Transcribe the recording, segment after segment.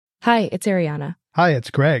Hi, it's Ariana. Hi,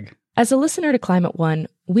 it's Greg. As a listener to Climate One,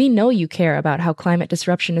 we know you care about how climate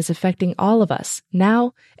disruption is affecting all of us,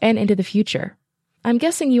 now and into the future. I'm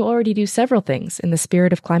guessing you already do several things in the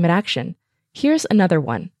spirit of climate action. Here's another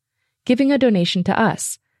one. Giving a donation to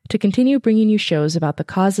us to continue bringing you shows about the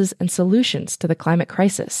causes and solutions to the climate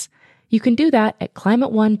crisis. You can do that at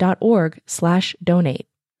climateone.org/donate.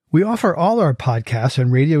 We offer all our podcasts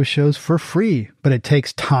and radio shows for free, but it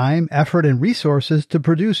takes time, effort, and resources to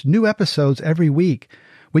produce new episodes every week.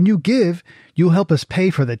 When you give, you'll help us pay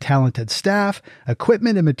for the talented staff,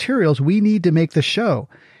 equipment, and materials we need to make the show.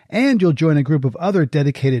 And you'll join a group of other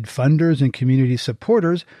dedicated funders and community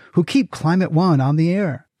supporters who keep Climate One on the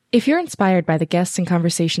air. If you're inspired by the guests and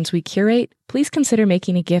conversations we curate, please consider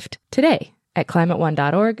making a gift today at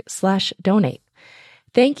climateone.org/donate.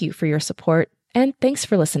 Thank you for your support, and thanks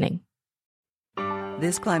for listening.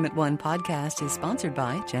 This Climate One podcast is sponsored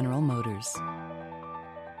by General Motors.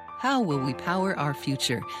 How will we power our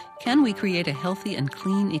future? Can we create a healthy and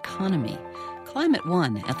clean economy? Climate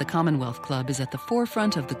One at the Commonwealth Club is at the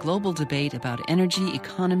forefront of the global debate about energy,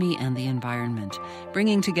 economy, and the environment.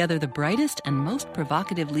 Bringing together the brightest and most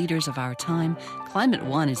provocative leaders of our time, Climate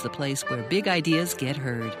One is the place where big ideas get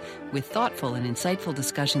heard. With thoughtful and insightful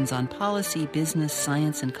discussions on policy, business,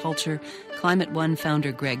 science, and culture, Climate One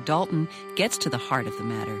founder Greg Dalton gets to the heart of the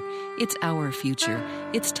matter. It's our future.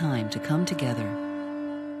 It's time to come together.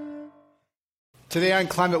 Today on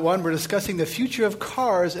Climate One, we're discussing the future of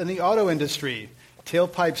cars and the auto industry.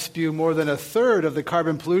 Tailpipes spew more than a third of the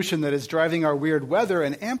carbon pollution that is driving our weird weather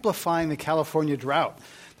and amplifying the California drought.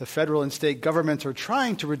 The federal and state governments are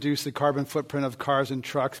trying to reduce the carbon footprint of cars and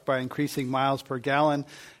trucks by increasing miles per gallon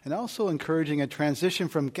and also encouraging a transition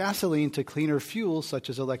from gasoline to cleaner fuels such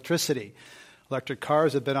as electricity. Electric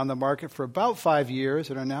cars have been on the market for about 5 years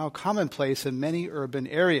and are now commonplace in many urban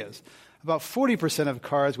areas. About 40% of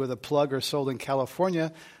cars with a plug are sold in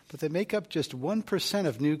California, but they make up just 1%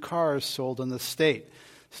 of new cars sold in the state.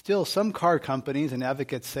 Still, some car companies and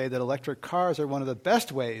advocates say that electric cars are one of the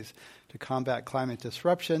best ways to combat climate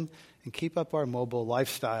disruption and keep up our mobile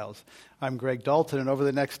lifestyles. I'm Greg Dalton, and over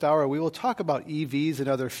the next hour, we will talk about EVs and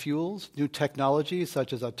other fuels, new technologies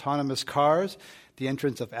such as autonomous cars, the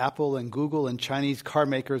entrance of Apple and Google and Chinese car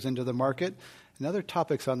makers into the market, and other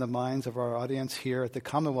topics on the minds of our audience here at the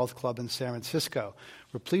Commonwealth Club in San Francisco.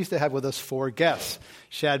 We're pleased to have with us 4 guests.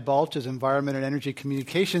 Shad Balch is Environment and Energy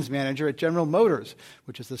Communications Manager at General Motors,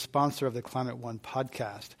 which is the sponsor of the Climate One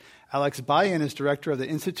podcast. Alex Bayen is Director of the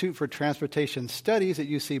Institute for Transportation Studies at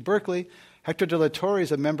UC Berkeley. Hector De La Torre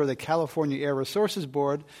is a member of the California Air Resources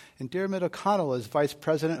Board. And Diarmuid O'Connell is Vice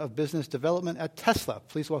President of Business Development at Tesla.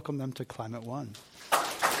 Please welcome them to Climate One.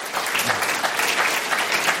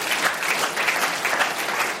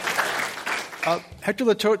 Hector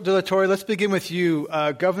De La Torre, let's begin with you.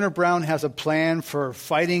 Governor Brown has a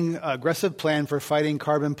aggressive plan for fighting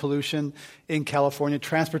carbon pollution in California.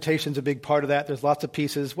 Transportation's a big part of that. There's lots of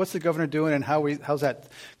pieces. What's the governor doing, and how's that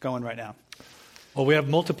going right now? Well, we have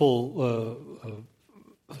multiple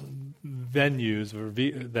venues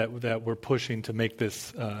that we're pushing to make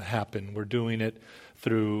this happen. We're doing it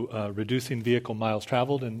through reducing vehicle miles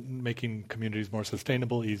traveled and making communities more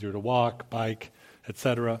sustainable, easier to walk, bike,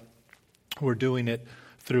 etc. We're doing it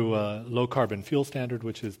through a low-carbon fuel standard,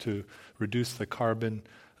 which is to reduce the carbon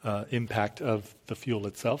impact of the fuel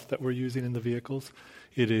itself that we're using in the vehicles.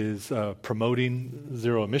 It is promoting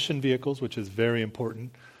zero-emission vehicles, which is very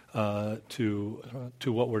important to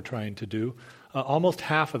what we're trying to do. Almost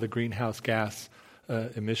half of the greenhouse gas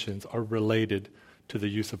emissions are related to the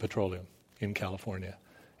use of petroleum in California.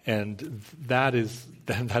 And that is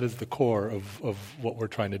the core of what we're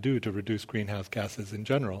trying to do to reduce greenhouse gases in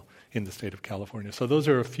general in the state of California. So those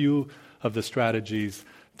are a few of the strategies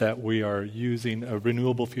that we are using.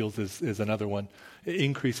 Renewable fuels is another one,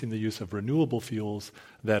 increasing the use of renewable fuels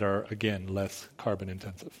that are, again, less carbon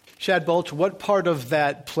intensive. Shad Balch, what part of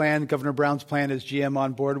that plan, Governor Brown's plan, is GM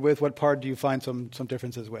on board with? What part do you find some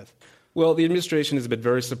differences with? Well, the administration has been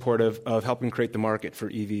very supportive of helping create the market for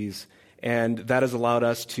EVs. And that has allowed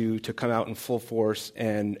us to come out in full force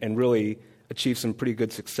and really achieve some pretty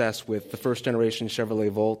good success with the first-generation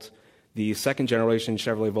Chevrolet Volt, the second-generation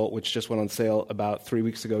Chevrolet Volt, which just went on sale about 3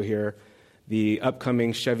 weeks ago here, the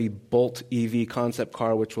upcoming Chevy Bolt EV concept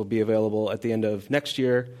car, which will be available at the end of next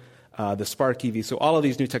year, the Spark EV. So all of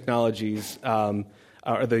these new technologies are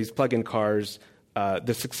these plug-in cars.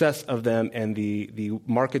 The success of them and the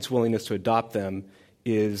market's willingness to adopt them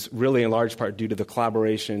is really in large part due to the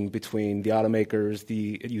collaboration between the automakers,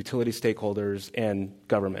 the utility stakeholders, and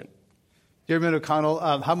government. Dearman O'Connell,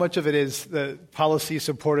 how much of it is the policy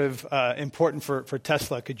supportive important for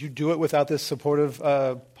Tesla? Could you do it without this supportive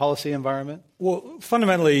policy environment? Well,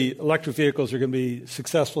 fundamentally, electric vehicles are going to be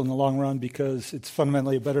successful in the long run because it's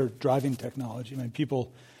fundamentally a better driving technology. I mean,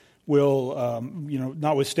 people will,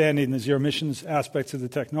 notwithstanding the zero emissions aspects of the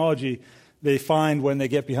technology, they find when they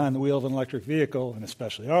get behind the wheel of an electric vehicle, and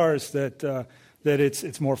especially ours, that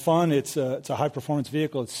it's more fun. It's a high performance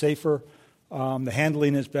vehicle. It's safer. The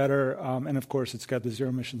handling is better, and of course, it's got the zero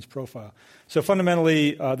emissions profile. So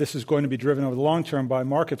fundamentally, this is going to be driven over the long term by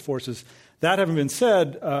market forces. That having been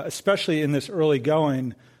said, especially in this early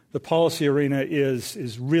going, the policy arena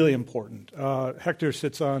is really important. Hector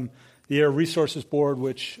sits on the Air Resources Board,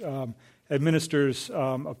 which administers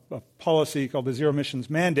a policy called the Zero Emissions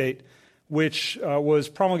Mandate, which was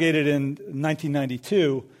promulgated in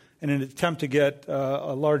 1992 in an attempt to get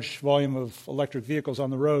a large volume of electric vehicles on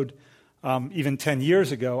the road. Even 10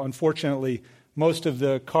 years ago, unfortunately, most of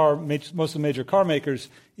the major car makers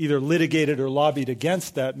either litigated or lobbied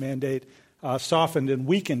against that mandate, softened and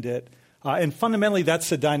weakened it. And fundamentally, that's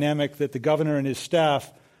the dynamic that the governor and his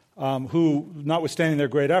staff, who, notwithstanding their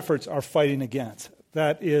great efforts, are fighting against.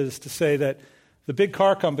 That is to say that the big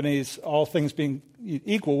car companies, all things being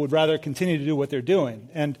equal, would rather continue to do what they're doing.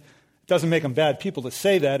 And it doesn't make them bad people to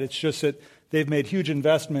say that. It's just that they've made huge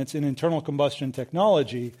investments in internal combustion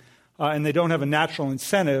technology, and they don't have a natural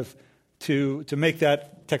incentive to make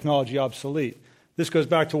that technology obsolete. This goes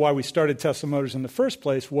back to why we started Tesla Motors in the first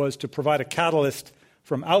place, was to provide a catalyst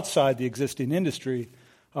from outside the existing industry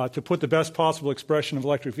to put the best possible expression of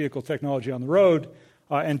electric vehicle technology on the road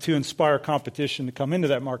and to inspire competition to come into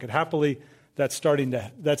that market. Happily, that's starting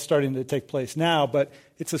to take place now, but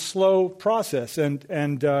it's a slow process.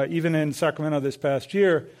 And even in Sacramento this past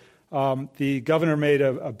year, the governor made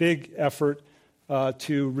a big effort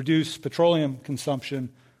to reduce petroleum consumption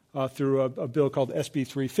through a bill called SB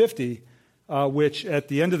 350, which at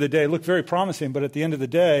the end of the day looked very promising, but at the end of the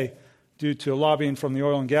day, due to lobbying from the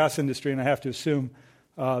oil and gas industry, and I have to assume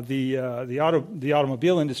the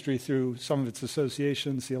automobile industry through some of its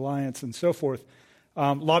associations, the Alliance and so forth,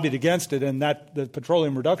 lobbied against it, and that the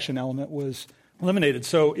petroleum reduction element was eliminated.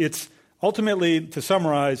 So it's ultimately, to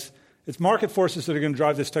summarize, it's market forces that are going to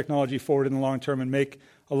drive this technology forward in the long term and make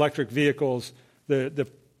electric vehicles the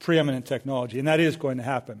preeminent technology, and that is going to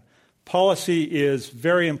happen. Policy is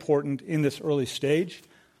very important in this early stage,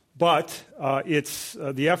 but it's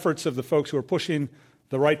the efforts of the folks who are pushing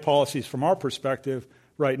the right policies from our perspective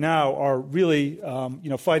right now are really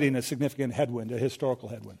fighting a significant headwind, a historical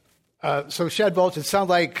headwind. So, Shad Balch, it sounds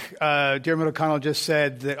like Dearman O'Connell just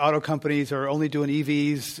said that auto companies are only doing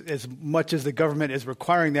EVs as much as the government is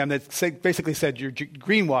requiring them. That basically said you're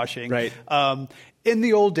greenwashing. Right. In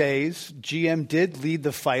the old days, GM did lead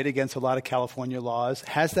the fight against a lot of California laws.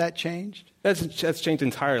 Has that changed? That's changed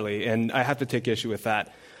entirely, and I have to take issue with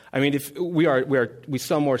that. I mean, if we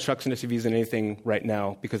sell more trucks and SUVs than anything right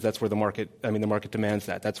now because that's where the market demands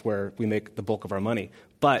that. That's where we make the bulk of our money.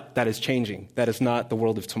 But that is changing. That is not the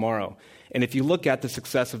world of tomorrow. And if you look at the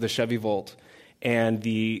success of the Chevy Volt and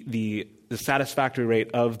the satisfactory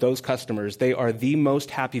rate of those customers, they are the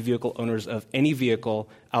most happy vehicle owners of any vehicle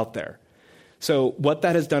out there. So what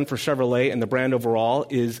that has done for Chevrolet and the brand overall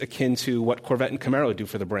is akin to what Corvette and Camaro do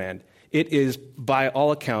for the brand. It is, by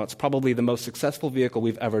all accounts, probably the most successful vehicle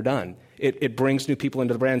we've ever done. It brings new people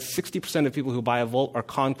into the brand. 60% of people who buy a Volt are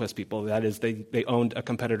conquest people. That is, they owned a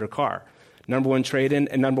competitor car. Number one trade-in,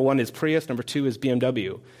 and number one is Prius. Number two is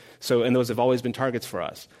BMW. So, and those have always been targets for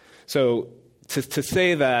us. So to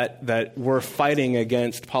say that we're fighting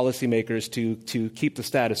against policymakers to keep the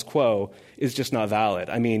status quo is just not valid.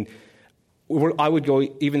 I mean, I would go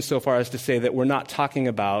even so far as to say that we're not talking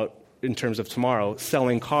about, in terms of tomorrow,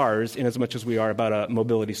 selling cars in as much as we are about a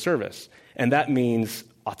mobility service. And that means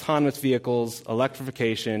autonomous vehicles,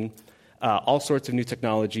 electrification, all sorts of new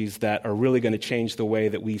technologies that are really going to change the way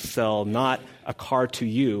that we sell not a car to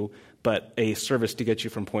you, but a service to get you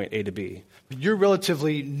from point A to B. You're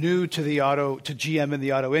relatively new to GM in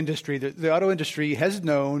the auto industry. The auto industry has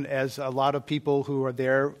known as a lot of people who are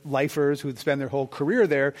there, lifers, who spend their whole career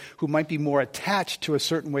there, who might be more attached to a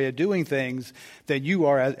certain way of doing things than you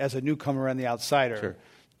are as a newcomer and the outsider. Sure.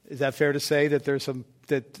 Is that fair to say that there's some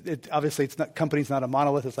obviously it's not, company's not a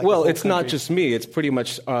monolith? It's like well, it's not just me. It's pretty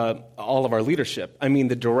much all of our leadership. I mean,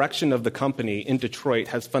 the direction of the company in Detroit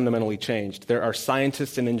has fundamentally changed. There are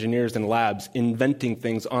scientists and engineers in labs inventing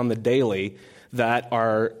things on the daily that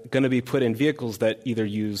are going to be put in vehicles that either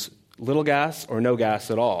use little gas or no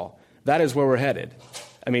gas at all. That is where we're headed.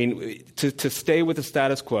 I mean, to stay with the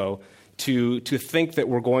status quo, to think that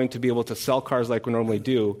we're going to be able to sell cars like we normally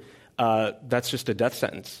do, that's just a death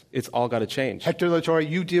sentence. It's all got to change. Hector LaTorre,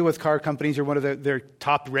 you deal with car companies. You're one of their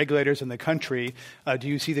top regulators in the country. Do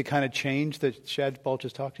you see the kind of change that Shad Balch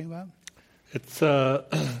is talking about?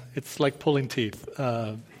 It's like pulling teeth.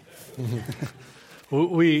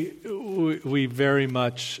 We very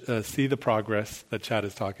much see the progress that Chad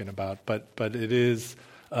is talking about, but it is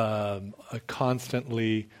a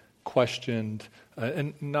constantly questioned,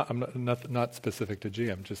 and not specific to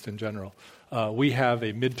GM, just in general. We have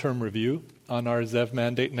a midterm review on our ZEV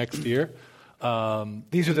mandate next year.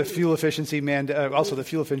 These are the fuel efficiency also the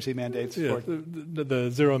fuel efficiency mandates. Yeah,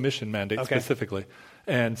 the zero emission mandate specifically.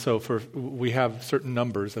 And so we have certain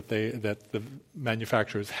numbers that the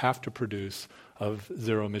manufacturers have to produce of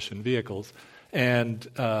zero emission vehicles. And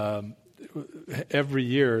every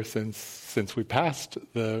year since we passed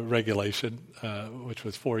the regulation, which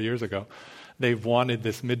was 4 years ago, they've wanted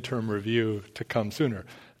this midterm review to come sooner.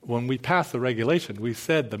 When we passed the regulation, we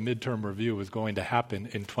said the midterm review was going to happen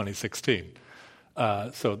in 2016.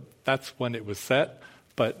 So that's when it was set,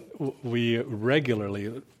 but we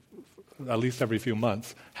regularly, at least every few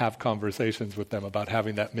months, have conversations with them about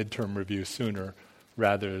having that midterm review sooner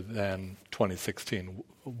rather than 2016.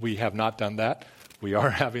 We have not done that. We are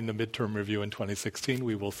having the midterm review in 2016.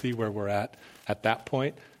 We will see where we're at that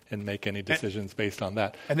point and make any decisions based on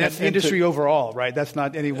that. And that's industry overall, right? That's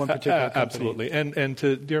not any one particular company. Absolutely. And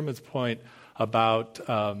to Diermann's point about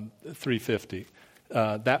 350,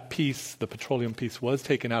 that piece, the petroleum piece, was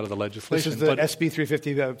taken out of the legislation. This is the SB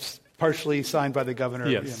 350 partially signed by the governor.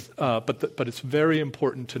 Yes, but it's very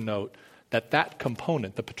important to note that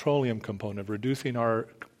component, the petroleum component, reducing our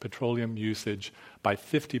petroleum usage by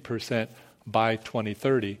 50% by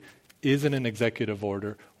 2030, isn't an executive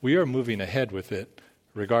order. We are moving ahead with it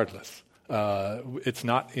regardless. It's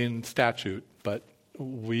not in statute, but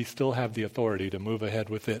we still have the authority to move ahead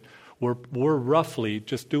with it. We're roughly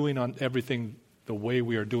just doing on everything the way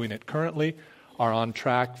we are doing it currently, are on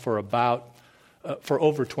track for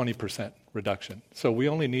over 20% reduction. So we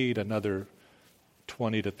only need another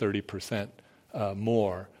 20 to 30%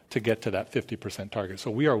 more to get to that 50% target.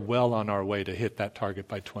 So we are well on our way to hit that target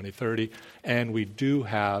by 2030, and we do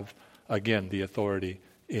have, again, the authority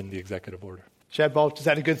in the executive order. Shad Balch, is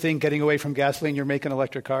that a good thing, getting away from gasoline? You're making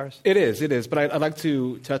electric cars? It is. But I'd like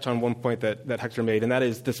to touch on one point that Hector made, and that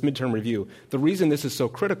is this midterm review. The reason this is so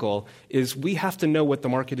critical is we have to know what the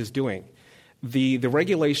market is doing. The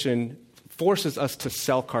regulation forces us to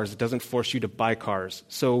sell cars. It doesn't force you to buy cars.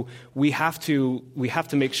 So we have to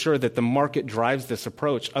make sure that the market drives this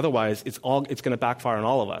approach. Otherwise, it's going to backfire on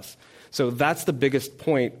all of us. So that's the biggest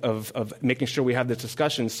point of making sure we have this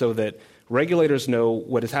discussion so that regulators know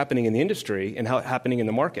what is happening in the industry and how it's happening in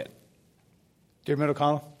the market. Diarmuid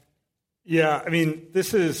O'Connell? Yeah, I mean,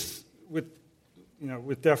 this is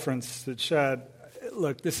with deference to Chad.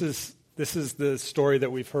 Look, this is the story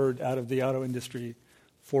that we've heard out of the auto industry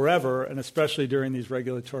forever, and especially during these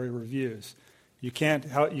regulatory reviews. You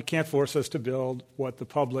can't force us to build what the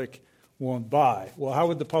public won't buy. Well, how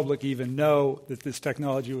would the public even know that this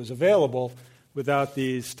technology was available without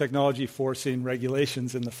these technology forcing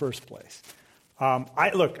regulations in the first place?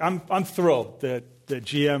 I'm thrilled that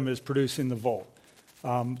GM is producing the Volt.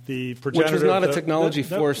 The progenitor, which was not a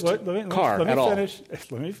technology-forced car at all.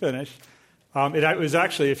 Let me finish. It was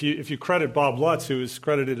actually, if you credit Bob Lutz, who is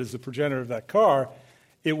credited as the progenitor of that car,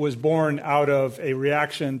 it was born out of a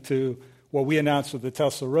reaction to what we announced with the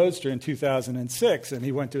Tesla Roadster in 2006. And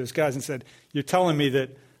he went to his guys and said, "You're telling me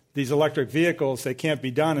that these electric vehicles, they can't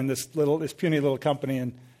be done, and this puny little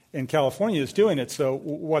company in California is doing it, so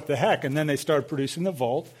what the heck?" And then they started producing the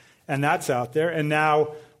Volt, and that's out there. And now,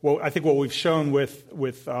 I think what we've shown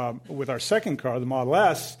with our second car, the Model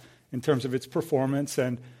S, in terms of its performance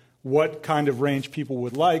and what kind of range people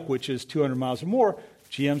would like, which is 200 miles or more,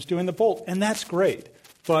 GM's doing the Bolt, and that's great.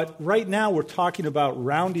 But right now we're talking about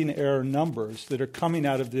rounding error numbers that are coming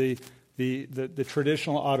out of the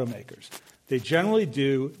traditional automakers. They generally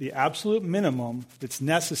do the absolute minimum that's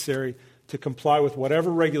necessary to comply with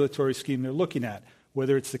whatever regulatory scheme they're looking at,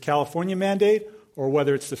 whether it's the California mandate or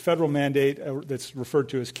whether it's the federal mandate that's referred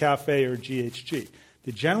to as CAFE or GHG.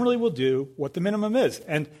 They generally will do what the minimum is,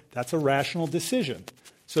 and that's a rational decision.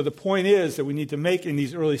 So the point is that we need to make, in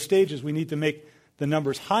these early stages, we need to make the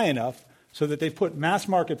numbers high enough so that they put mass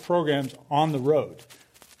market programs on the road.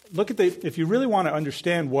 If you really want to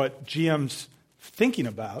understand what GM's thinking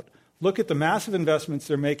about, look at the massive investments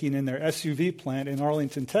they're making in their SUV plant in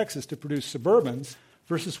Arlington, Texas to produce Suburbans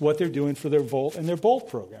versus what they're doing for their Volt and their Bolt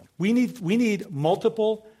program. We need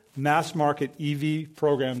multiple mass market EV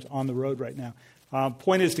programs on the road right now.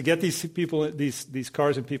 Point is to get these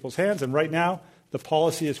cars in people's hands, and right now The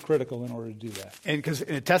policy is critical in order to do that. And because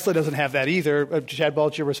Tesla doesn't have that either. Chad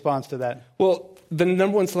Balch, your response to that? Well, the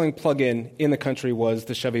number one selling plug-in in the country was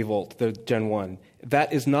the Chevy Volt, the Gen 1.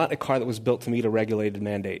 That is not a car that was built to meet a regulated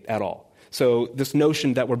mandate at all. So this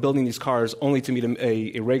notion that we're building these cars only to meet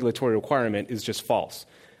a regulatory requirement is just false.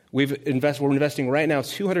 We're investing right now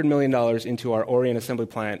 $200 million into our Orion assembly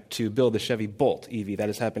plant to build the Chevy Bolt EV. That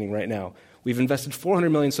is happening right now. We've invested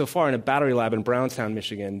 $400 million so far in a battery lab in Brownstown,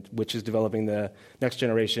 Michigan, which is developing the next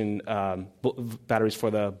generation batteries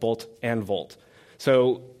for the Bolt and Volt.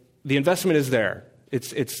 So the investment is there.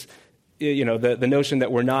 It's the notion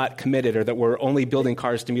that we're not committed or that we're only building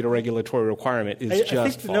cars to meet a regulatory requirement is just false. I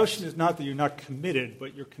think the notion is not that you're not committed,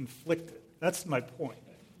 but you're conflicted. That's my point.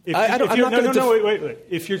 Wait.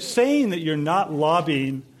 If you're saying that you're not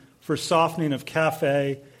lobbying for softening of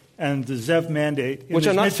CAFE and the ZEV mandate in which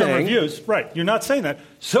I'm not midterm saying. reviews, right? You're not saying that.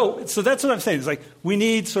 So that's what I'm saying. It's like we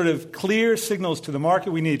need sort of clear signals to the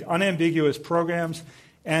market. We need unambiguous programs.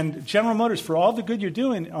 And General Motors, for all the good you're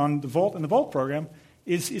doing on the Volt and the Volt program,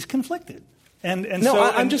 is conflicted.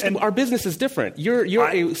 Our business is different. You're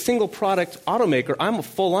a single product automaker. I'm a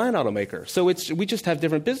full line automaker. So we just have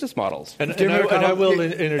different business models. And I will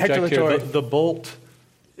interject here. The Bolt,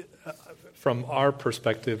 from our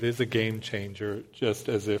perspective, is a game changer, just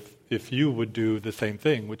as if you would do the same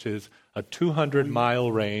thing, which is a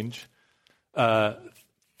 200-mile range,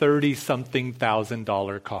 $30-something thousand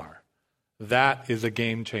car. That is a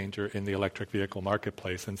game changer in the electric vehicle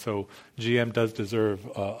marketplace. And so GM does deserve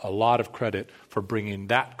a lot of credit for bringing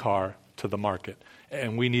that car to the market.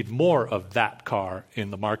 And we need more of that car in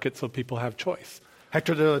the market so people have choice.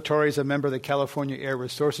 Hector De La Torre is a member of the California Air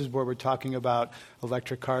Resources Board. We're talking about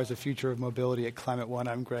electric cars, the future of mobility at Climate One.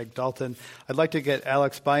 I'm Greg Dalton. I'd like to get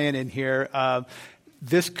Alex Bayan in here.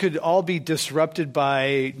 This could all be disrupted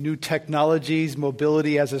by new technologies,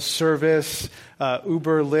 mobility as a service,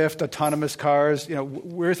 Uber, Lyft, autonomous cars.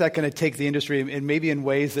 Where's that going to take the industry, and maybe in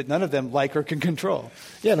ways that none of them like or can control?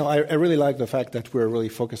 Yeah, no, I really like the fact that we're really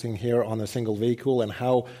focusing here on a single vehicle and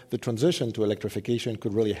how the transition to electrification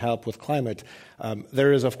could really help with climate.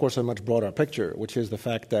 There is, of course, a much broader picture, which is the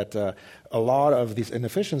fact that a lot of this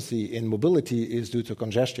inefficiency in mobility is due to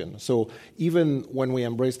congestion. So even when we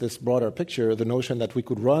embrace this broader picture, the notion that we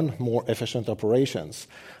could run more efficient operations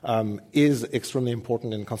is extremely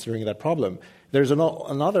important in considering that problem. There's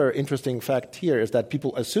another interesting fact here is that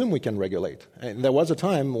people assume we can regulate. And there was a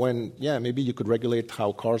time when, maybe you could regulate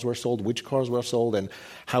how cars were sold, which cars were sold, and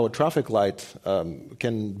how a traffic light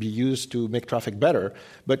can be used to make traffic better.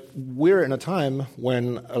 But we're in a time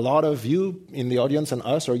when a lot of you in the audience and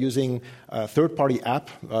us are using a third-party app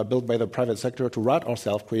built by the private sector to route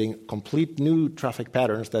ourselves, creating complete new traffic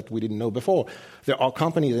patterns that we didn't know before. There are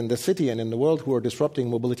companies in the city and in the world who are disrupting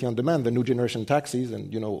mobility on demand, the new generation taxis,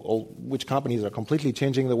 and which companies are completely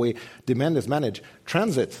changing the way demand is managed.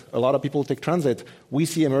 Transit, a lot of people take transit. We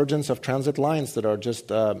see emergence of transit lines that are just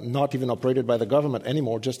not even operated by the government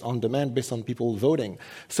anymore, just on demand based on people voting.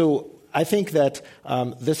 So I think that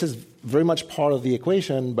this is very much part of the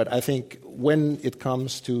equation, but I think when it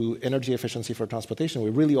comes to energy efficiency for transportation, we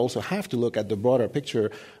really also have to look at the broader picture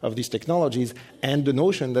of these technologies and the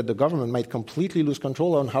notion that the government might completely lose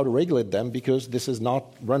control on how to regulate them because this is not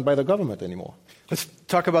run by the government anymore. Let's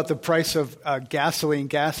talk about the price of gasoline.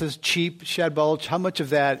 Gas is cheap. Chad Balch, how much of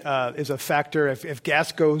that is a factor if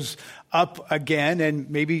gas goes up again and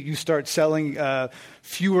maybe you start selling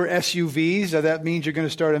fewer SUVs? That means you're going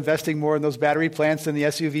to start investing more in those battery plants than the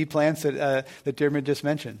SUV plants that Dirman just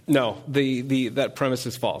mentioned. No, that premise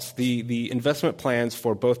is false. The investment plans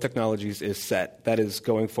for both technologies is set. That is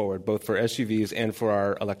going forward, both for SUVs and for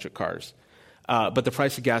our electric cars. But the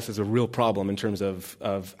price of gas is a real problem in terms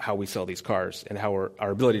of how we sell these cars and how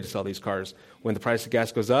our ability to sell these cars. When the price of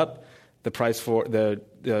gas goes up, the price for the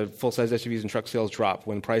full-size SUVs and truck sales drop.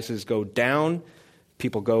 When prices go down,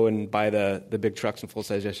 people go and buy the big trucks and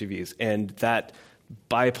full-size SUVs. And that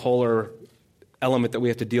bipolar element that we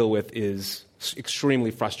have to deal with is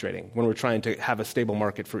extremely frustrating when we're trying to have a stable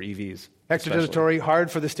market for EVs. Hector De La Torre, hard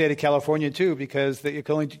for the state of California, too, because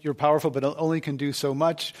you're powerful but only can do so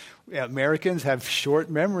much. Americans have short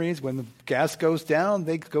memories. When the gas goes down,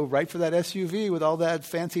 they go right for that SUV with all that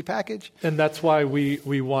fancy package. And that's why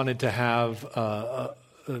we wanted to have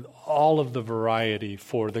all of the variety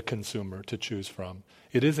for the consumer to choose from.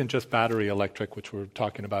 It isn't just battery electric, which we're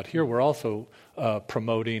talking about here. We're also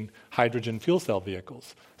promoting hydrogen fuel cell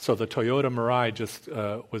vehicles. So the Toyota Mirai just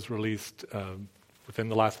was released within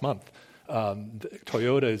the last month.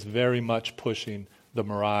 Toyota is very much pushing the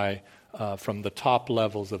Mirai from the top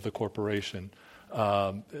levels of the corporation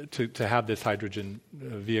to have this hydrogen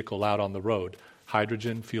vehicle out on the road.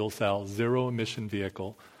 hydrogen fuel cell, zero-emission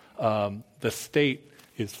vehicle. The state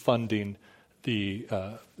is funding the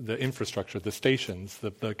infrastructure, the stations,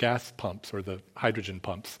 the gas pumps or the hydrogen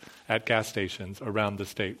pumps at gas stations around the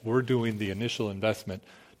state. We're doing the initial investment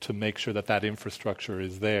to make sure that infrastructure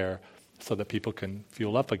is there so that people can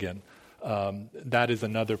fuel up again. That is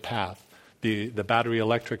another path. The battery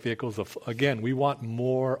electric vehicles, again, we want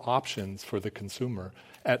more options for the consumer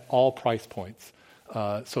at all price points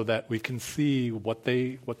so that we can see what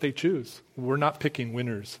they choose. We're not picking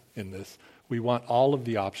winners in this. We want all of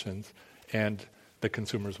the options, and the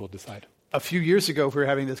consumers will decide. A few years ago, if we were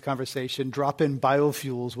having this conversation, drop-in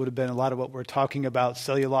biofuels would have been a lot of what we're talking about,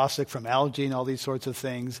 cellulosic from algae and all these sorts of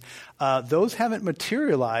things. Those haven't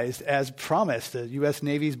materialized as promised. The U.S.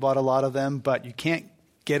 Navy's bought a lot of them, but you can't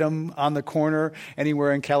get them on the corner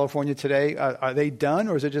anywhere in California today. Are they done,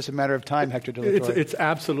 or is it just a matter of time, Hector De La Torre? It's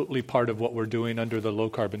absolutely part of what we're doing under the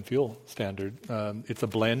low-carbon fuel standard. It's a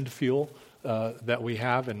blend fuel that we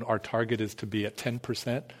have, and our target is to be at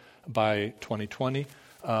 10% by 2020.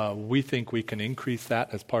 We think we can increase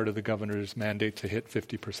that as part of the governor's mandate to hit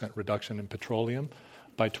 50% reduction in petroleum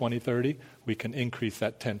by 2030. We can increase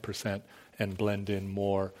that 10% and blend in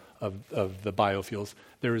more of the biofuels.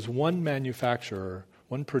 There is one manufacturer,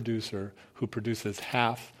 one producer who produces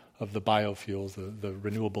half of the biofuels, the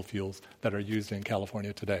renewable fuels that are used in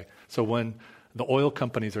California today. So when the oil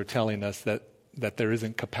companies are telling us that there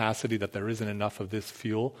isn't capacity, that there isn't enough of this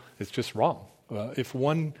fuel, it's just wrong. If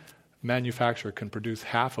one manufacturer can produce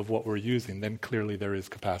half of what we're using, then clearly there is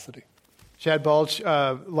capacity. Chad Balch,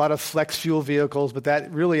 a lot of flex fuel vehicles, but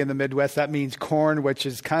that really in the Midwest, that means corn, which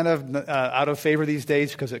is kind of out of favor these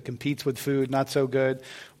days because it competes with food, not so good.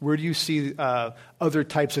 Where do you see other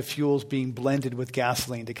types of fuels being blended with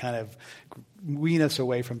gasoline to kind of wean us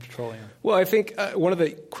away from petroleum? Well, I think one of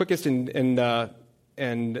the quickest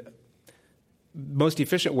and most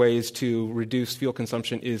efficient ways to reduce fuel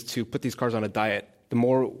consumption is to put these cars on a diet. The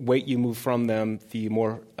more weight you move from them, the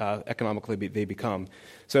more economically they become.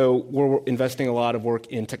 So we're investing a lot of work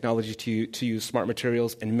in technology to use smart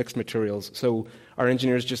materials and mixed materials. So our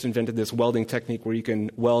engineers just invented this welding technique where you can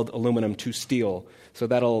weld aluminum to steel. So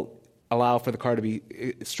that'll allow for the car to be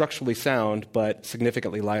structurally sound but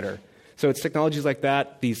significantly lighter. So it's technologies like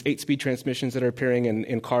that, these 8-speed transmissions that are appearing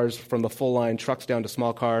in cars from the full-line trucks down to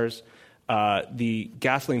small cars. The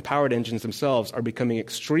gasoline-powered engines themselves are becoming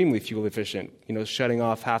extremely fuel efficient, shutting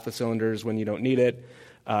off half the cylinders when you don't need it,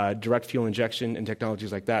 direct fuel injection and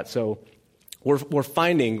technologies like that. So we're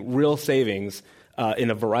finding real savings in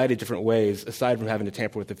a variety of different ways, aside from having to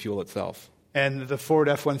tamper with the fuel itself. And the Ford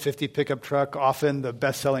F-150 pickup truck, often the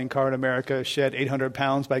best-selling car in America, shed 800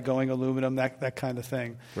 pounds by going aluminum, that kind of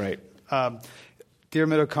thing. Right.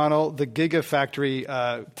 Diarmuid O'Connell, the Gigafactory,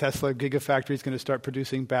 Tesla Gigafactory is going to start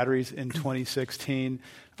producing batteries in 2016.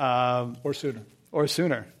 Or sooner. Or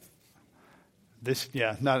sooner.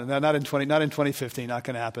 Not in 2015, not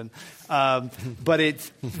going to happen.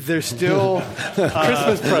 But there's still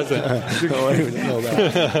Christmas present. I didn't know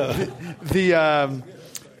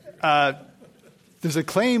that. There's a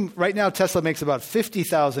claim, right now Tesla makes about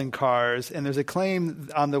 50,000 cars, and there's a claim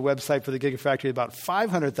on the website for the Gigafactory about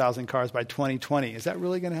 500,000 cars by 2020. Is that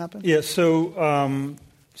really going to happen? Yeah, so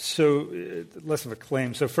less of a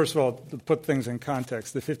claim. So first of all, to put things in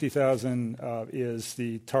context, the 50,000 is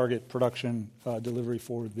the target production delivery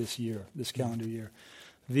for this year, this calendar year.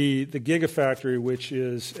 The Gigafactory, which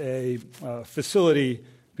is a facility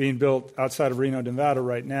being built outside of Reno, Nevada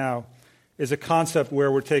right now, is a concept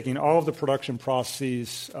where we're taking all of the production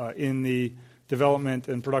processes in the development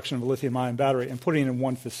and production of a lithium-ion battery and putting it in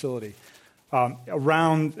one facility.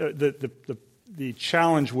 Around the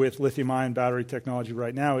challenge with lithium-ion battery technology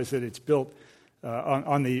right now is that it's built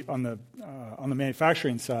on the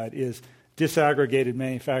manufacturing side is disaggregated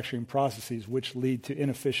manufacturing processes, which lead to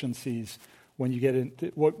inefficiencies. When you get into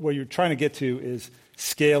what you're trying to get to is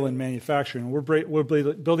scale in manufacturing. We're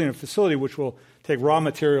building a facility which will take raw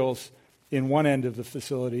materials in one end of the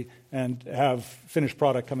facility and have finished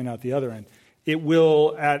product coming out the other end. It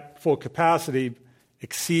will, at full capacity,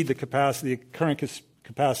 exceed the current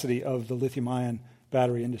capacity of the lithium-ion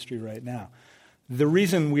battery industry right now. The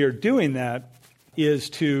reason we are doing that is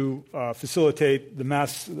to facilitate the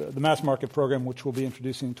mass market program, which we'll be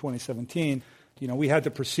introducing in 2017. We had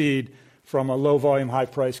to proceed from a low-volume,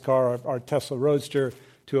 high-price car, our Tesla Roadster,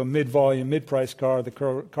 to a mid-volume, mid-price car, the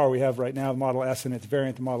car we have right now, the Model S and its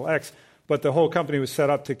variant, the Model X. But the whole company was set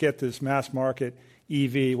up to get this mass market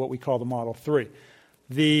EV, what we call the Model 3.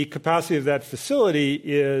 The capacity of that facility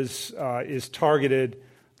is targeted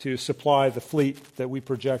to supply the fleet that we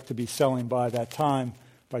project to be selling by that time,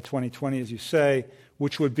 by 2020, as you say.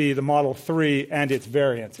 which would be the Model 3 and its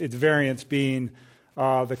variants. Its variants being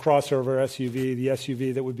the crossover SUV, the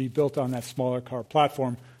SUV that would be built on that smaller car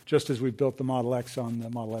platform, just as we built the Model X on the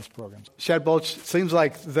Model S programs. Shad Balch, seems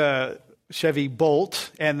like the Chevy Bolt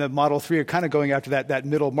and the Model 3 are kind of going after that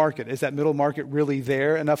middle market. Is that middle market really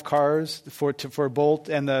there? Enough cars for Bolt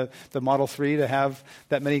and the Model 3 to have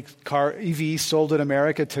that many EVs sold in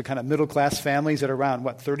America to kind of middle-class families at around,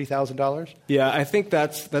 $30,000? Yeah, I think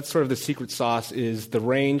that's sort of the secret sauce is the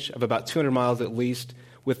range of about 200 miles at least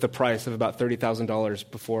with the price of about $30,000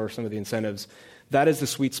 before some of the incentives. That is the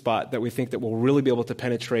sweet spot that we think that will really be able to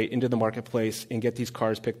penetrate into the marketplace and get these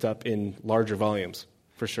cars picked up in larger volumes,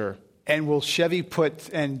 for sure. And will Chevy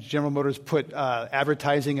and General Motors put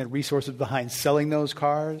advertising and resources behind selling those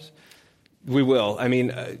cars? We will. I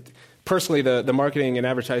mean, personally, the marketing and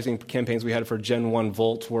advertising campaigns we had for Gen 1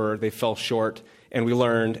 Volt they fell short, and we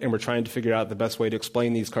learned, and we're trying to figure out the best way to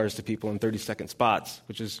explain these cars to people in 30-second spots,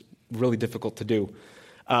 which is really difficult to do.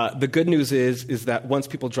 The good news is that once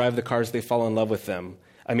people drive the cars, they fall in love with them.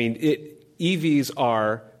 I mean, EVs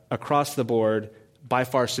are, across the board, by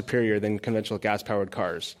far superior than conventional gas-powered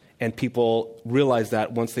cars. And people realize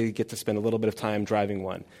that once they get to spend a little bit of time driving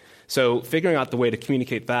one. So figuring out the way to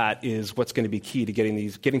communicate that is what's going to be key to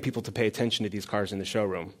getting people to pay attention to these cars in the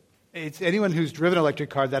showroom. It's anyone who's driven an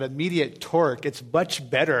electric car, that immediate torque, it's much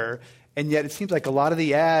better. And yet it seems like a lot of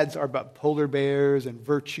the ads are about polar bears and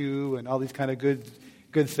virtue and all these kind of good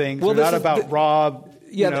things. Well, they're not about raw...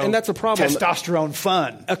 and that's a problem. Testosterone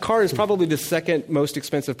fun. A car is probably the second most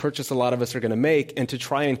expensive purchase a lot of us are going to make, and to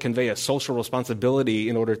try and convey a social responsibility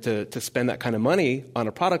in order to spend that kind of money on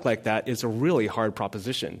a product like that is a really hard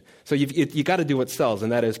proposition. So you got to do what sells,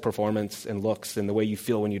 and that is performance and looks and the way you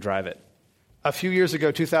feel when you drive it. A few years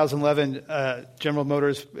ago, 2011, General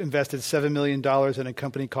Motors invested $7 million in a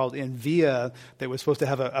company called Envia that was supposed to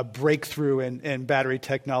have a breakthrough in battery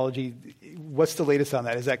technology. What's the latest on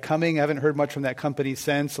that? Is that coming? I haven't heard much from that company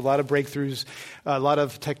since. A lot of breakthroughs, a lot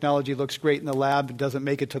of technology looks great in the lab, but doesn't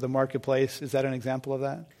make it to the marketplace. Is that an example of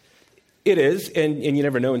that? It is, and you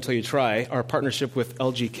never know until you try. Our partnership with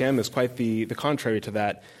LG Chem is quite the contrary to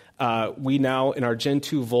that. We now, in our Gen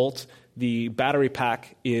 2 Volt, the battery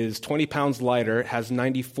pack is 20 pounds lighter, has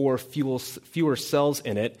 94 fewer cells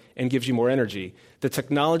in it, and gives you more energy. The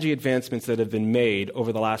technology advancements that have been made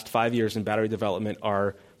over the last 5 years in battery development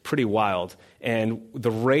are pretty wild, and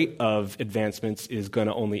the rate of advancements is going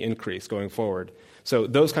to only increase going forward. So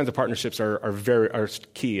those kinds of partnerships are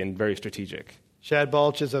key and very strategic. Shad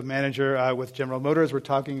Balch is a manager with General Motors. We're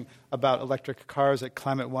talking about electric cars at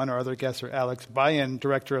Climate One. Our other guests are Alex Bayen,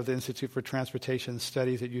 director of the Institute for Transportation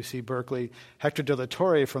Studies at UC Berkeley, Hector De La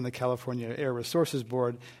Torre from the California Air Resources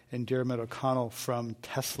Board, and Diarmuid O'Connell from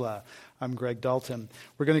Tesla. I'm Greg Dalton.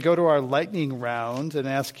 We're going to go to our lightning round and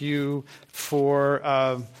ask you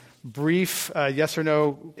for brief yes or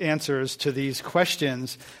no answers to these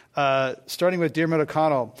questions, starting with Diarmuid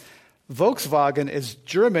O'Connell. Volkswagen is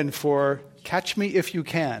German for catch me if you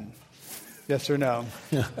can. Yes or no?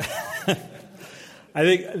 I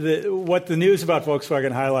think what the news about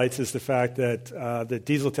Volkswagen highlights is the fact that the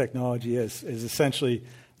diesel technology has essentially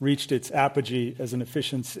reached its apogee as an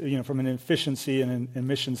efficiency, from an efficiency and an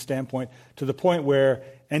emissions standpoint, to the point where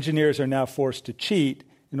engineers are now forced to cheat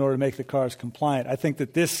in order to make the cars compliant. I think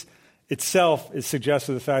that this itself is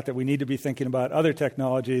suggestive of the fact that we need to be thinking about other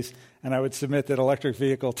technologies, and I would submit that electric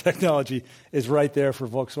vehicle technology is right there for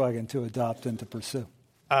Volkswagen to adopt and to pursue.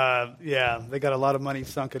 Yeah, they got a lot of money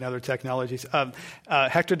sunk in other technologies.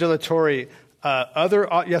 Hector De La Torre,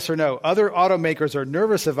 yes or no, other automakers are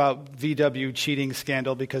nervous about VW cheating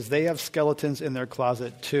scandal because they have skeletons in their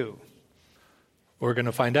closet too. We're going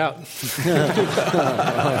to find out.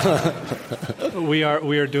 We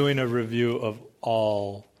are doing a review of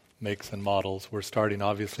all makes and models. We're starting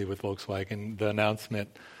obviously with Volkswagen. The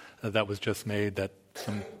announcement that was just made that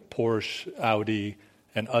some Porsche, Audi,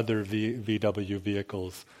 and other VW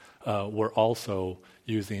vehicles were also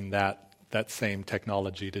using that same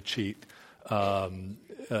technology to cheat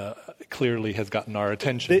clearly has gotten our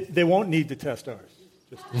attention. They won't need to test ours.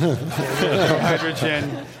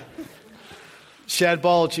 Hydrogen. Shad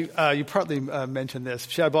Balch, you partly mentioned this.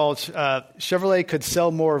 Shad Balch, Chevrolet could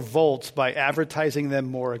sell more Volts by advertising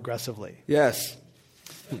them more aggressively. Yes.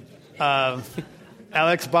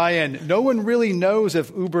 Alex Bayen, no one really knows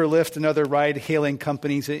if Uber, Lyft, and other ride-hailing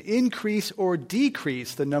companies increase or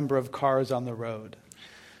decrease the number of cars on the road.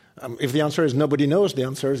 If the answer is nobody knows, the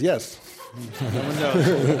answer is yes. No one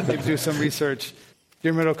knows. Maybe do some research.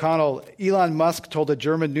 Diarmuid O'Connell, Elon Musk told a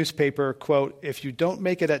German newspaper, quote, if you don't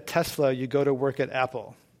make it at Tesla, you go to work at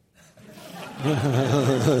Apple.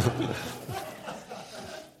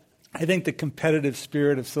 I think the competitive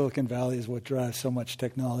spirit of Silicon Valley is what drives so much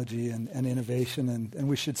technology and innovation, and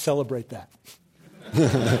we should celebrate that.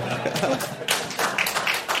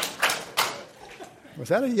 Was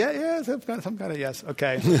that a yes? Yeah, some kind of yes.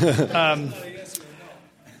 Okay.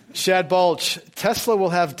 Shad Balch, Tesla will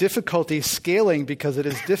have difficulty scaling because it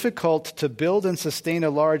is difficult to build and sustain a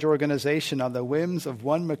large organization on the whims of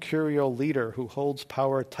one mercurial leader who holds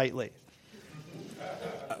power tightly.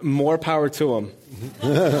 More power to him.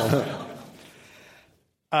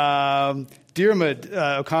 Diarmuid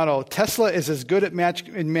O'Connell, Tesla is as good at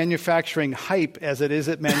in manufacturing hype as it is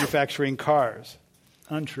at manufacturing cars.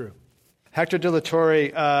 Untrue. Hector De La Torre,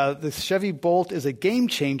 the Chevy Bolt is a game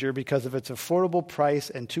changer because of its affordable price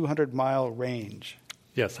and 200-mile range.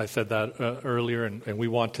 Yes, I said that earlier, and we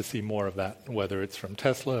want to see more of that, whether it's from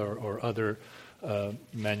Tesla or other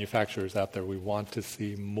manufacturers out there. We want to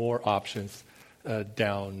see more options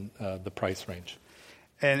down the price range.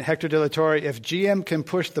 And Hector De La Torre, if GM can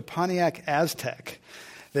push the Pontiac Aztek,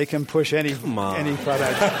 they can push any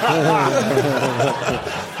product.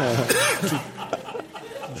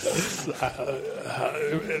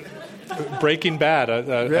 Breaking Bad.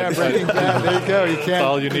 Breaking Bad. There you go. You can't. That's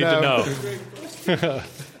all you need to know.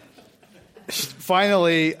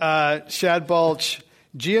 Finally, Shad Balch,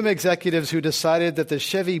 GM executives who decided that the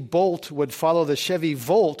Chevy Bolt would follow the Chevy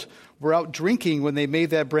Volt were out drinking when they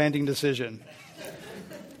made that branding decision.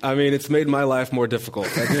 I mean, it's made my life more difficult,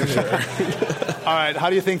 that's for sure. All right, how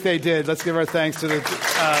do you think they did? Let's give our thanks to the...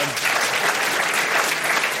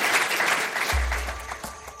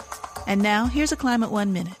 And now, here's a Climate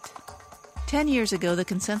One Minute. 10 years ago, the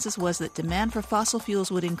consensus was that demand for fossil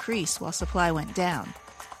fuels would increase while supply went down.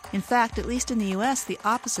 In fact, at least in the U.S., the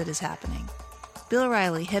opposite is happening. Bill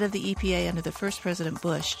Riley, head of the EPA under the first President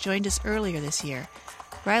Bush, joined us earlier this year.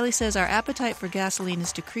 Riley says our appetite for gasoline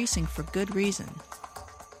is decreasing for good reason.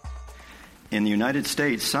 In the United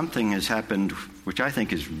States, something has happened which I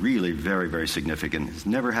think is really very, very significant. It's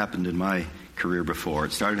never happened in my career before.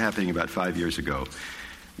 It started happening about 5 years ago.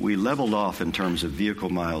 We leveled off in terms of vehicle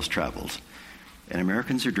miles traveled, and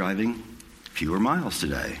Americans are driving fewer miles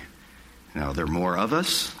today. Now, there are more of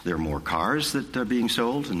us. There are more cars that are being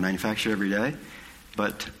sold and manufactured every day,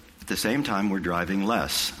 but at the same time, we're driving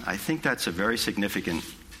less. I think that's a very significant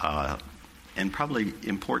and probably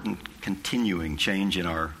important continuing change in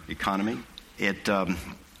our economy. It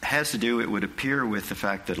has to do, it would appear, with the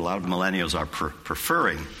fact that a lot of millennials are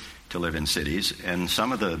preferring to live in cities, and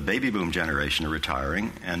some of the baby boom generation are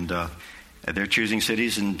retiring, and they're choosing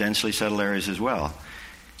cities in densely settled areas as well.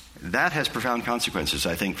 That has profound consequences,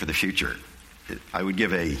 I think, for the future. I would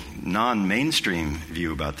give a non-mainstream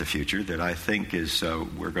view about the future that I think is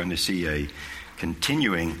we're going to see a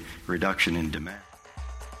continuing reduction in demand.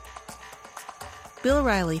 Bill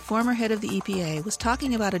Riley, former head of the EPA, was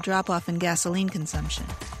talking about a drop-off in gasoline consumption.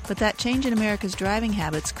 But that change in America's driving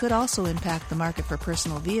habits could also impact the market for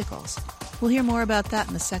personal vehicles. We'll hear more about that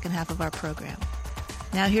in the second half of our program.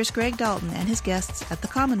 Now here's Greg Dalton and his guests at the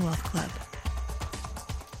Commonwealth Club.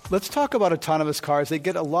 Let's talk about autonomous cars. They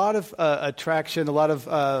get a lot of attraction, a lot of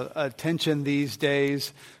attention these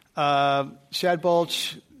days. Shad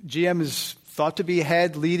Balch, GM is thought to be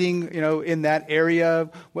ahead, leading, in that area.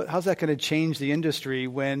 How's that going to change the industry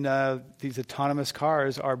when these autonomous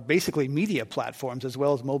cars are basically media platforms as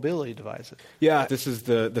well as mobility devices? Yeah, this is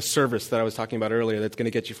the service that I was talking about earlier that's going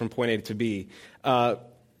to get you from point A to B.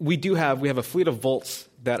 We have a fleet of Volts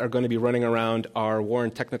that are going to be running around our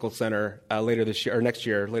Warren Technical Center later next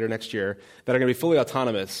year, that are going to be fully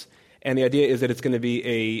autonomous. And the idea is that it's going to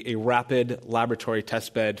be a rapid laboratory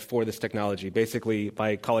test bed for this technology. Basically,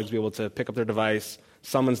 my colleagues will be able to pick up their device,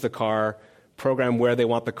 summons the car, program where they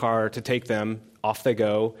want the car to take them, off they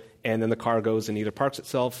go, and then the car goes and either parks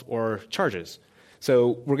itself or charges.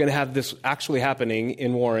 So we're going to have this actually happening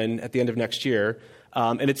in Warren at the end of next year.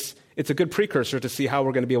 And it's a good precursor to see how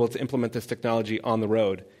we're going to be able to implement this technology on the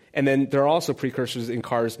road. And then there are also precursors in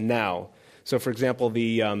cars now. So, for example,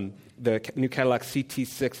 the new Cadillac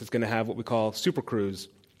CT6 is going to have what we call Super Cruise,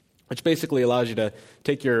 which basically allows you to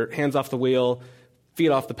take your hands off the wheel, feet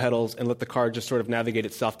off the pedals, and let the car just sort of navigate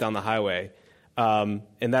itself down the highway. And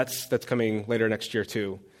that's coming later next year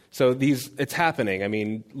too. So it's happening. I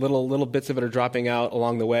mean, little bits of it are dropping out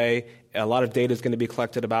along the way. A lot of data is going to be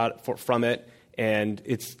collected from it,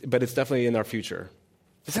 but it's definitely in our future.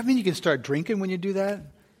 Does that mean you can start drinking when you do that?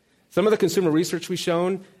 Some of the consumer research we've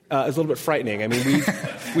shown is a little bit frightening. I mean,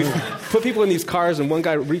 we've put people in these cars, and one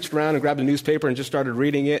guy reached around and grabbed a newspaper and just started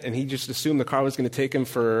reading it, and he just assumed the car was going to take him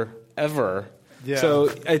forever. Yeah. So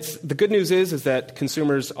the good news is that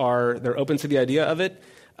consumers they're open to the idea of it.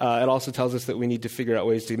 It also tells us that we need to figure out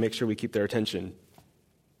ways to make sure we keep their attention.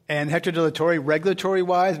 And Hector De La Torre,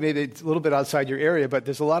 regulatory-wise, maybe it's a little bit outside your area, but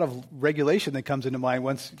there's a lot of regulation that comes into mind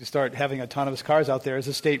once you start having autonomous cars out there. Is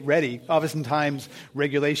the state ready? Oftentimes,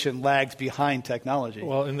 regulation lags behind technology.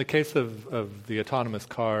 Well, in the case of the autonomous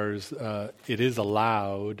cars, it is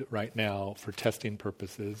allowed right now for testing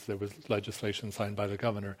purposes. There was legislation signed by the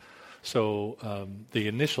governor. So the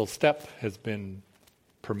initial step has been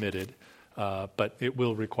permitted, but it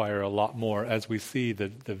will require a lot more as we see the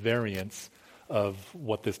variance of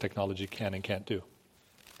what this technology can and can't do.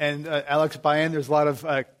 And Alex, buy-in, there's a lot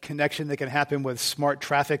of connection that can happen with smart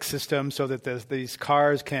traffic systems so that these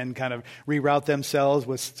cars can kind of reroute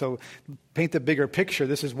themselves. So paint the bigger picture.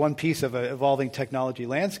 This is one piece of an evolving technology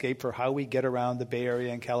landscape for how we get around the Bay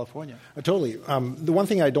Area and California. Totally. The one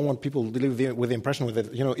thing I don't want people to live with the impression with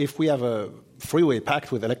it, if we have a freeway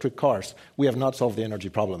packed with electric cars, we have not solved the energy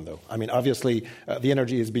problem, though. I mean, obviously, the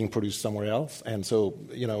energy is being produced somewhere else. And so,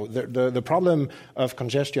 the problem of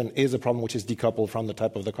congestion is a problem which is decoupled from the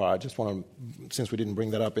type of the car. I just want to, since we didn't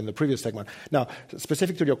bring that up in the previous segment. Now,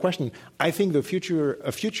 specific to your question, I think a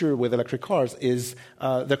future with electric cars is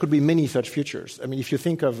there could be many such futures. I mean, if you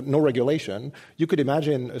think of no regulation, you could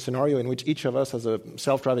imagine a scenario in which each of us has a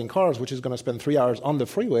self-driving car, which is going to spend 3 hours on the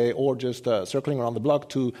freeway or just circling around the block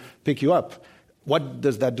to pick you up. What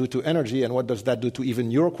does that do to energy, and what does that do to even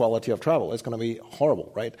your quality of travel? It's going to be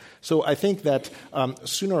horrible, right? So I think that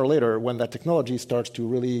sooner or later, when that technology starts to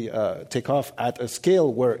really take off at a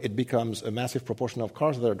scale where it becomes a massive proportion of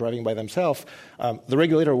cars that are driving by themselves, the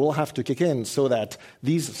regulator will have to kick in so that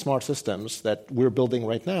these smart systems that we're building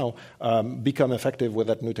right now become effective with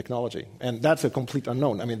that new technology. And that's a complete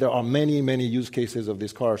unknown. I mean, there are many, many use cases of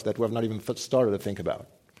these cars that we have not even started to think about.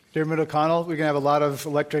 Dermot O'Connell, we're going to have a lot of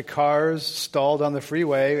electric cars stalled on the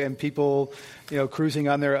freeway and people, cruising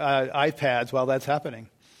on their iPads while that's happening.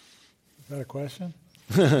 Is that a question?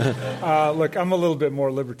 Look, I'm a little bit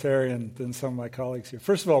more libertarian than some of my colleagues here.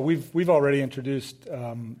 First of all, we've already introduced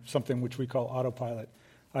something which we call autopilot.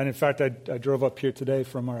 And in fact, I drove up here today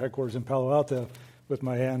from our headquarters in Palo Alto with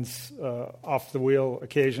my hands off the wheel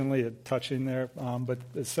occasionally, touching there, but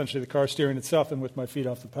essentially the car steering itself and with my feet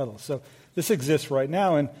off the pedal. So this exists right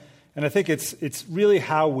now, and I think it's really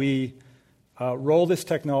how we roll this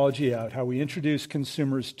technology out, how we introduce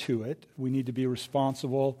consumers to it. We need to be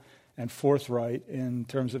responsible and forthright in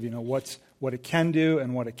terms of what it can do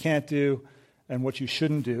and what it can't do and what you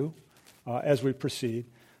shouldn't do as we proceed.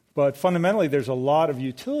 But fundamentally, there's a lot of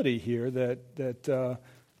utility here that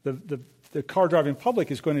the car driving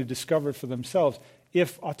public is going to discover for themselves.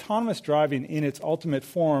 If autonomous driving in its ultimate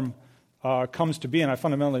form comes to be, and I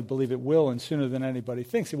fundamentally believe it will, and sooner than anybody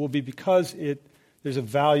thinks, it will be because there's a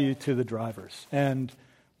value to the drivers. And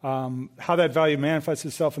how that value manifests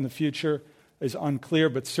itself in the future is unclear,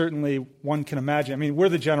 but certainly one can imagine. I mean, we're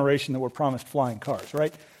the generation that were promised flying cars,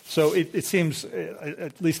 right? So it seems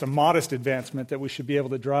at least a modest advancement that we should be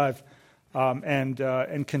able to drive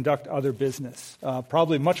and conduct other business,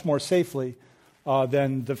 probably much more safely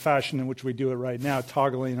than the fashion in which we do it right now,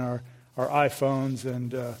 toggling our iPhones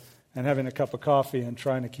and having a cup of coffee and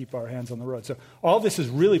trying to keep our hands on the road. So all this is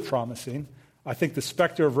really promising. I think the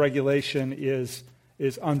specter of regulation is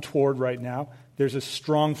untoward right now. There's a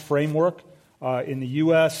strong framework in the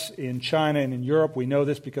U.S., in China, and in Europe. We know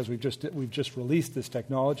this because we've just released this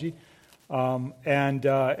technology. And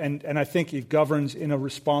I think it governs in a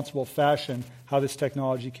responsible fashion how this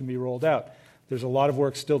technology can be rolled out. There's a lot of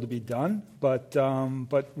work still to be done, but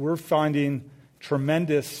we're finding a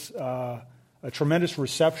tremendous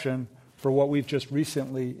reception for what we've just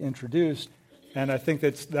recently introduced, and I think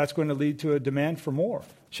that's going to lead to a demand for more.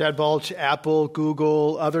 Chad Balch, Apple,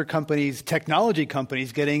 Google, other companies, technology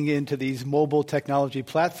companies getting into these mobile technology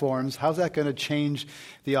platforms, how's that going to change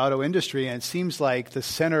the auto industry? And it seems like the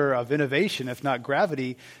center of innovation, if not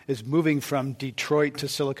gravity, is moving from Detroit to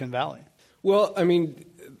Silicon Valley. Well, I mean,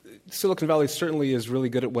 Silicon Valley certainly is really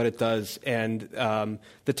good at what it does, and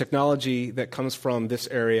the technology that comes from this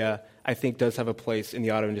area, I think, does have a place in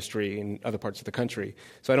the auto industry in other parts of the country.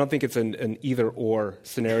 So I don't think it's an either-or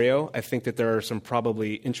scenario. I think that there are some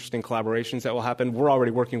probably interesting collaborations that will happen. We're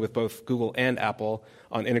already working with both Google and Apple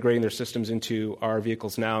on integrating their systems into our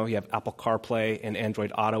vehicles now. You have Apple CarPlay and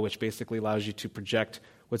Android Auto, which basically allows you to project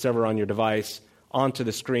whatever on your device onto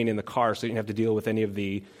the screen in the car, so you don't have to deal with any of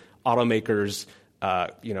the automakers'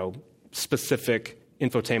 specific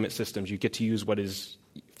infotainment systems. You get to use what is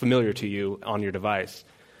familiar to you on your device.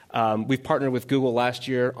 We've partnered with Google last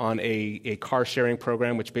year on a car-sharing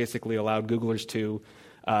program, which basically allowed Googlers to,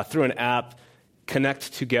 through an app,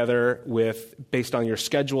 connect together based on your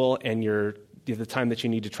schedule and the time that you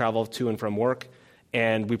need to travel to and from work.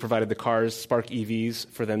 And we provided the cars, Spark EVs,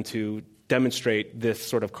 for them to demonstrate this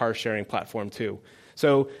sort of car-sharing platform too.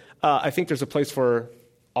 So I think there's a place for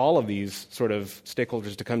all of these sort of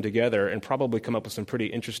stakeholders to come together and probably come up with some pretty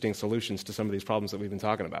interesting solutions to some of these problems that we've been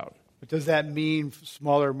talking about. But does that mean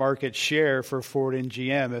smaller market share for Ford and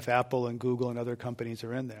GM if Apple and Google and other companies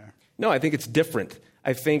are in there? No, I think it's different.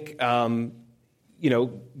 I think, Google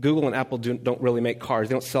and Apple don't really make cars.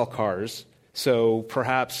 They don't sell cars. So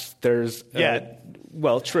perhaps there's...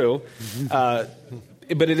 well, true.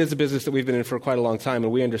 But it is a business that we've been in for quite a long time,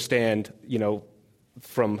 and we understand,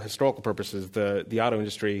 from historical purposes, the auto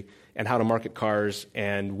industry and how to market cars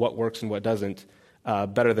and what works and what doesn't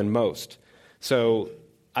better than most. So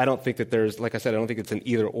I don't think that there's, like I said, I don't think it's an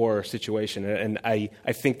either-or situation. And I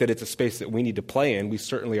think that it's a space that we need to play in. We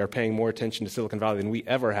certainly are paying more attention to Silicon Valley than we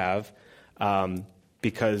ever have,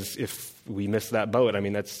 because if we miss that boat,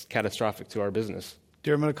 that's catastrophic to our business.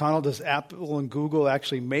 Dermot O'Connell, does Apple and Google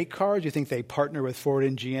actually make cars? Do you think they partner with Ford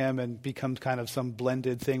and GM and become kind of some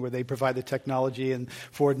blended thing where they provide the technology and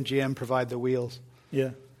Ford and GM provide the wheels? Yeah.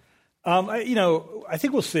 I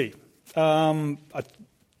think we'll see. Connected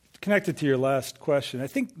to your last question,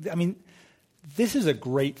 this is a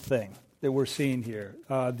great thing that we're seeing here.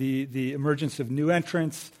 The emergence of new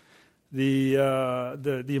entrants, the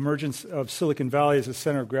emergence of Silicon Valley as a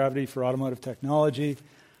center of gravity for automotive technology.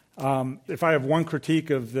 If I have one critique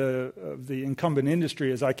of the incumbent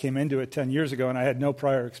industry as I came into it 10 years ago, and I had no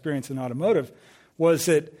prior experience in automotive, was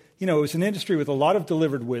that it was an industry with a lot of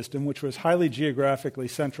delivered wisdom, which was highly geographically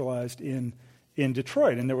centralized in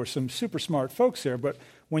Detroit, and there were some super smart folks there. But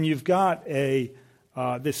when you've got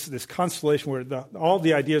this constellation where all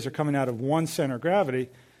the ideas are coming out of one center of gravity,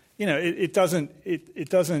 it's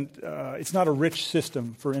not a rich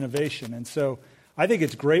system for innovation. And so I think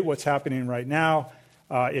it's great what's happening right now.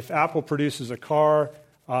 If Apple produces a car,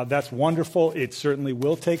 that's wonderful. It certainly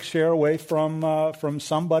will take share away from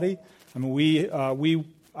somebody. We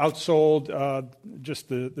outsold just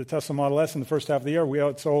the Tesla Model S in the first half of the year. We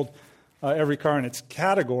outsold every car in its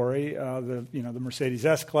category. The Mercedes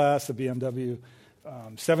S-Class, the BMW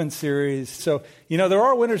 7 Series. So there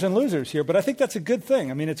are winners and losers here, but I think that's a good thing.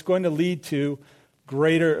 It's going to lead to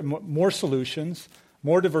more solutions.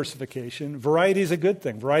 More diversification. Variety is a good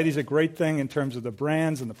thing. Variety is a great thing in terms of the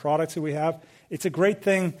brands and the products that we have. It's a great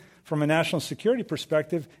thing from a national security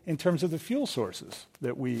perspective in terms of the fuel sources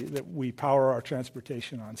that we power our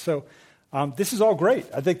transportation on. So this is all great.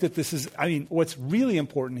 I think that this is, what's really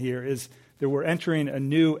important here is that we're entering a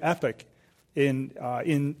new epoch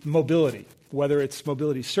in mobility, whether it's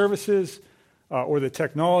mobility services or the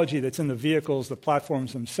technology that's in the vehicles, the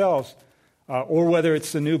platforms themselves, or whether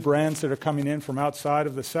it's the new brands that are coming in from outside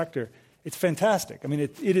of the sector. It's fantastic.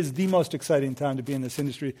 It is the most exciting time to be in this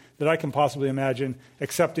industry that I can possibly imagine,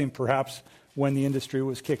 excepting perhaps when the industry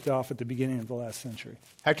was kicked off at the beginning of the last century.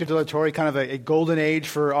 Hector De La Torre, kind of a golden age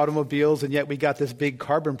for automobiles, and yet we got this big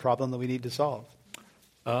carbon problem that we need to solve.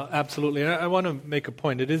 Absolutely. And I want to make a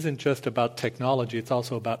point. It isn't just about technology. It's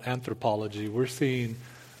also about anthropology. We're seeing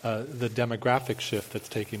the demographic shift that's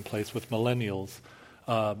taking place with millennials.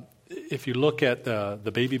 If you look at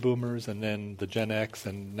the baby boomers and then the Gen X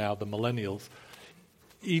and now the millennials,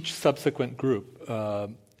 each subsequent group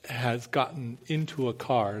has gotten into a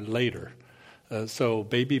car later. So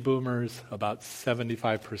baby boomers, about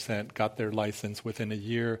 75% got their license within a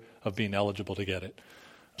year of being eligible to get it.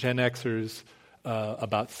 Gen Xers,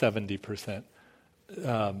 about 70%.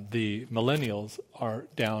 The millennials are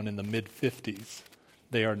down in the mid-50s.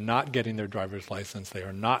 They are not getting their driver's license. They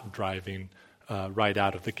are not driving right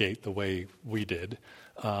out of the gate the way we did.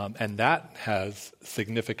 And that has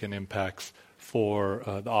significant impacts for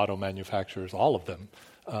the auto manufacturers, all of them,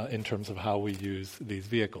 in terms of how we use these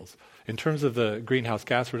vehicles. In terms of the greenhouse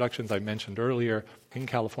gas reductions I mentioned earlier, in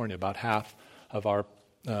California, about half of our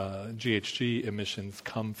GHG emissions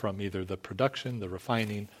come from either the production, the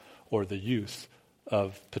refining, or the use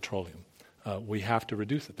of petroleum. We have to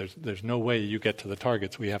reduce it. There's no way you get to the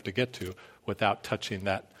targets we have to get to without touching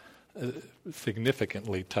that,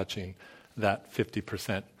 significantly touching that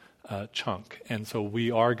 50% chunk. And so we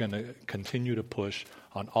are going to continue to push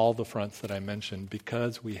on all the fronts that I mentioned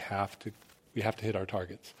because we have to hit our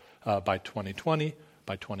targets by 2020,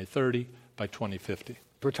 by 2030, by 2050.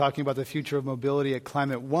 We're talking about the future of mobility at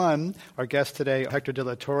Climate One. Our guest today, Hector De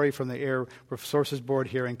La Torre from the Air Resources Board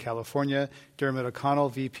here in California, Dermot O'Connell,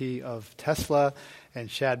 VP of Tesla,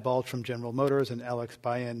 and Shad Balch from General Motors, and Alex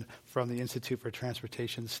Bayen from the Institute for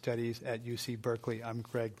Transportation Studies at UC Berkeley. I'm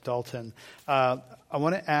Greg Dalton. I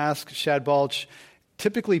want to ask Shad Balch,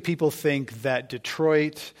 typically people think that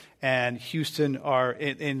Detroit and Houston are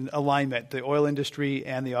in alignment. The oil industry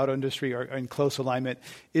and the auto industry are in close alignment.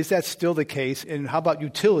 Is that still the case? And how about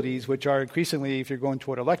utilities, which are increasingly, if you're going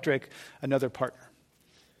toward electric, another partner?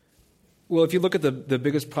 Well, if you look at the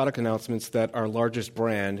biggest product announcements that our largest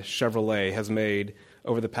brand, Chevrolet, has made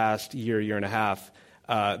over the past year and a half,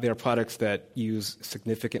 they are products that use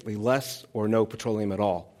significantly less or no petroleum at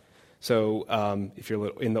all. So if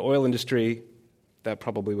you're in the oil industry, that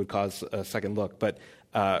probably would cause a second look. But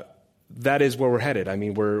that is where we're headed. I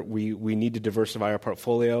mean, we need to diversify our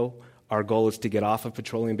portfolio. Our goal is to get off of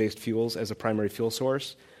petroleum-based fuels as a primary fuel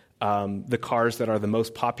source. The cars that are the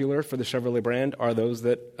most popular for the Chevrolet brand are those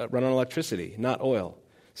that run on electricity, not oil.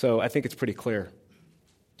 So I think it's pretty clear.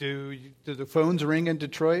 Do the phones ring in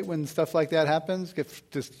Detroit when stuff like that happens?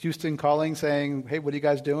 Does Houston calling saying, "Hey, what are you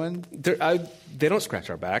guys doing?" They don't scratch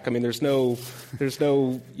our back. I mean, there's no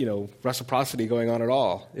reciprocity going on at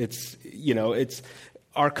all. It's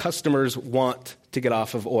our customers want to get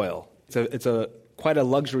off of oil. It's quite a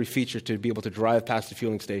luxury feature to be able to drive past a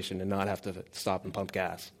fueling station and not have to stop and pump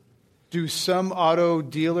gas. Do some auto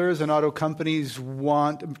dealers and auto companies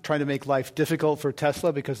trying to make life difficult for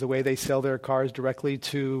Tesla because the way they sell their cars directly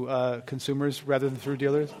to consumers rather than through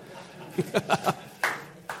dealers?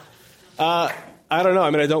 I don't know. I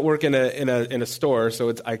mean, I don't work in a store,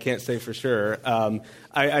 so I can't say for sure.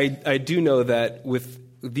 I do know that with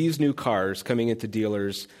these new cars coming into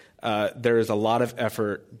dealers, there is a lot of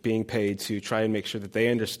effort being paid to try and make sure that they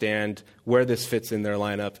understand where this fits in their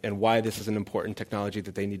lineup and why this is an important technology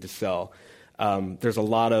that they need to sell. There's a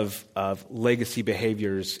lot of legacy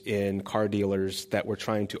behaviors in car dealers that we're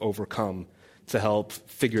trying to overcome to help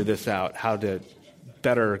figure this out, how to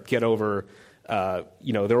better get over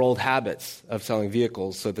their old habits of selling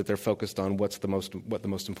vehicles so that they're focused on what the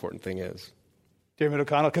most important thing is. David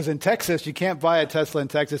O'Connell, because in Texas, you can't buy a Tesla in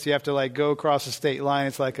Texas. You have to go across the state line.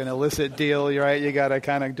 It's like an illicit deal, right? You got to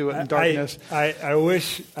kind of do it in darkness. I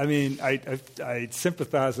wish, I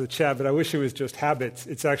sympathize with Chad, but I wish it was just habits.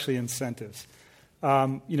 It's actually incentives.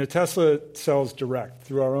 Tesla sells direct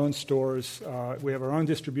through our own stores. We have our own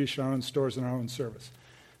distribution, our own stores, and our own service.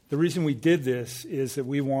 The reason we did this is that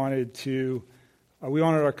we wanted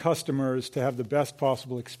our customers to have the best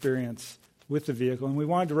possible experience with the vehicle, and we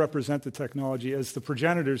wanted to represent the technology as the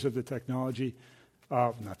progenitors of the technology,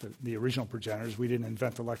 not the original progenitors, we didn't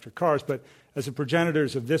invent electric cars, but as the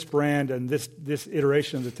progenitors of this brand and this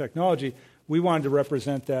iteration of the technology, we wanted to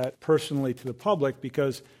represent that personally to the public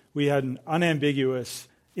because we had an unambiguous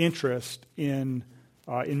interest in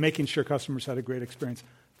making sure customers had a great experience.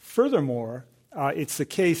 Furthermore, it's the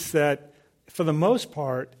case that for the most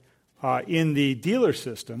part, in the dealer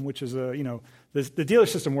system, which is the dealer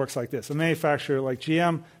system works like this. A manufacturer like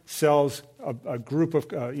GM sells a group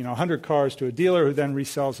of 100 cars to a dealer who then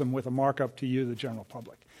resells them with a markup to you, the general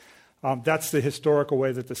public. That's the historical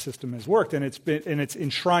way that the system has worked, and it's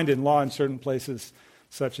enshrined in law in certain places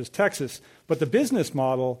such as Texas. But the business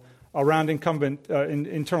model around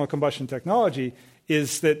internal combustion technology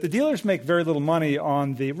is that the dealers make relatively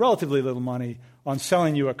little money on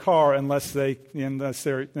selling you a car unless they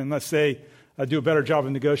do a better job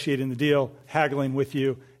of negotiating the deal, haggling with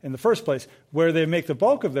you in the first place. Where they make the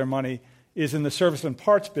bulk of their money is in the service and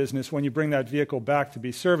parts business when you bring that vehicle back to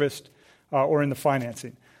be serviced or in the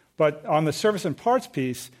financing. But on the service and parts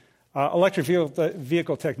piece, electric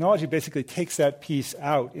vehicle technology basically takes that piece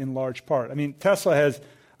out in large part. I mean, Tesla has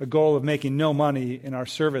a goal of making no money in our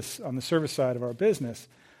service, on the service side of our business.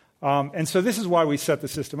 And so this is why we set the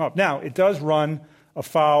system up. Now, it does run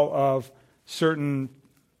afoul of certain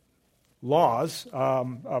laws,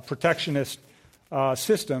 protectionist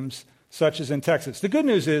systems, such as in Texas. The good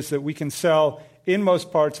news is that we can sell in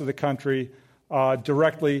most parts of the country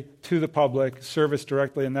directly to the public, service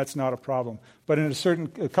directly, and that's not a problem. But in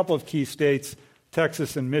a couple of key states,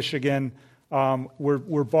 Texas and Michigan,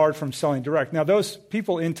 we're barred from selling direct. Now, those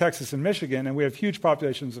people in Texas and Michigan, and we have huge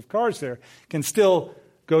populations of cars there, can still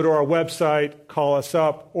go to our website, call us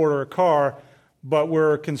up, order a car, but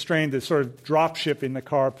we're constrained to sort of drop shipping the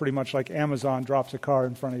car pretty much like Amazon drops a car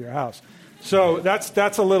in front of your house. So that's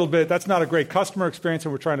not a great customer experience,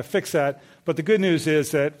 and we're trying to fix that. But the good news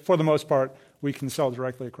is that, for the most part, we can sell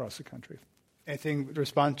directly across the country. Anything to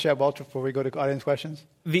respond, Chad Waltrip, before we go to audience questions?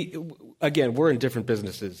 Again, we're in different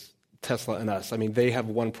businesses, Tesla and us. I mean, they have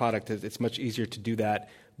one product. It's much easier to do that.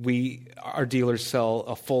 Our dealers sell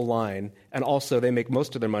a full line, and also they make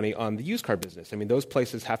most of their money on the used car business. I mean, those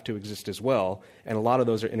places have to exist as well, and a lot of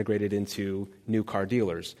those are integrated into new car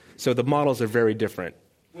dealers. So the models are very different.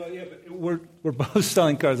 Well, yeah, but we're both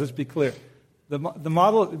selling cars, let's be clear. The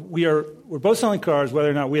model, we're both selling cars, whether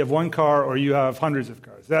or not we have one car or you have hundreds of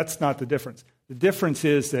cars. That's not the difference. The difference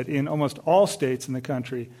is that in almost all states in the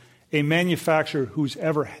country, a manufacturer who's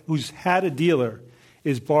had a dealer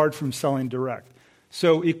is barred from selling direct.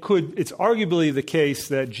 So it's arguably the case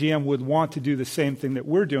that GM would want to do the same thing that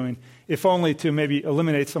we're doing, if only to maybe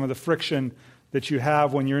eliminate some of the friction that you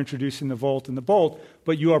have when you're introducing the Volt and the Bolt,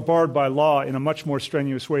 but you are barred by law in a much more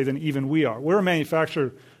strenuous way than even we are. We're a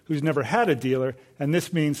manufacturer who's never had a dealer, and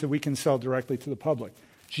this means that we can sell directly to the public.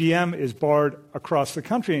 GM is barred across the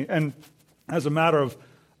country, and as a matter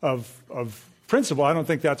of principle, I don't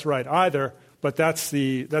think that's right either, but that's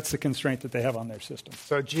the constraint that they have on their system.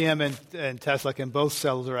 So GM and Tesla can both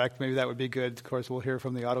sell direct. Maybe that would be good. Of course, we'll hear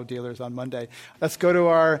from the auto dealers on Monday. Let's go to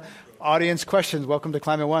our audience questions. Welcome to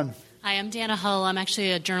Climate One. Hi, I'm Dana Hull. I'm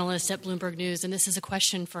actually a journalist at Bloomberg News, and this is a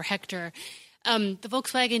question for Hector. The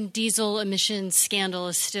Volkswagen diesel emissions scandal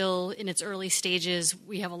is still in its early stages.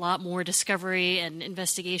 We have a lot more discovery and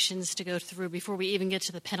investigations to go through before we even get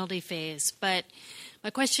to the penalty phase. But my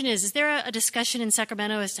question is there a discussion in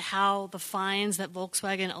Sacramento as to how the fines that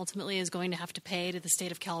Volkswagen ultimately is going to have to pay to the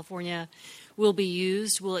state of California will be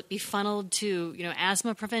used? Will it be funneled to,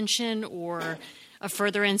 asthma prevention or a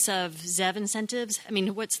furtherance of ZEV incentives? I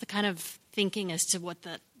mean, what's the kind of thinking as to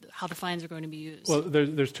how the fines are going to be used? Well,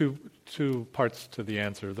 there's two parts to the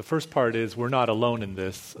answer. The first part is we're not alone in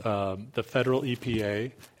this. The federal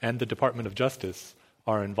EPA and the Department of Justice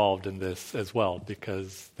are involved in this as well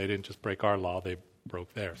because they didn't just break our law, they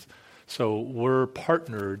broke theirs. So we're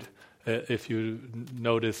partnered. If you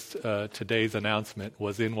noticed, today's announcement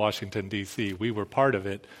was in Washington, D.C. We were part of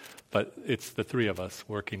it, but it's the three of us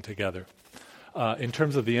working together. In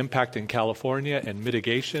terms of the impact in California and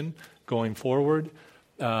mitigation going forward,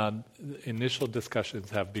 initial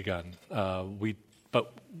discussions have begun.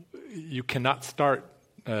 But you cannot start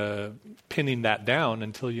pinning that down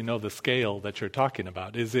until you know the scale that you're talking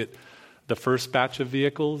about. Is it the first batch of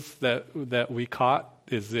vehicles that we caught?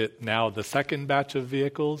 Is it now the second batch of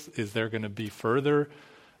vehicles? Is there going to be further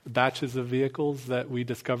batches of vehicles that we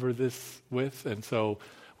discover this with? And so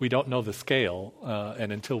we don't know the scale,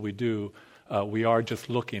 and until we do, we are just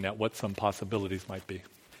looking at what some possibilities might be.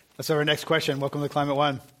 Let's have our next question. Welcome to Climate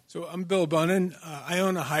One. So I'm Bill Bunnan. I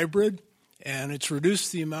own a hybrid, and it's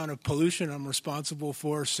reduced the amount of pollution I'm responsible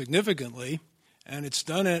for significantly, and it's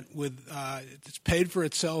done it with it's paid for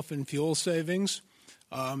itself in fuel savings.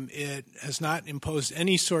 It has not imposed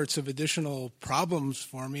any sorts of additional problems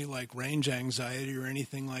for me, like range anxiety or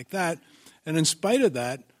anything like that. And in spite of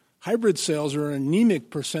that, hybrid sales are an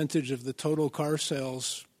anemic percentage of the total car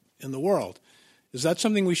sales in the world. Is that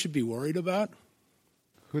something we should be worried about?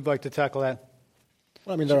 Who'd like to tackle that?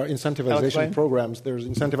 Well, I mean, there are incentivization programs. There's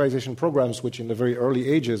incentivization programs which in the very early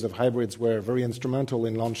ages of hybrids were very instrumental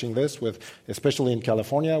in launching this, especially in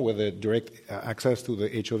California, with the direct access to the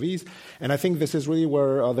HOVs. And I think this is really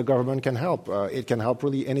where the government can help. It can help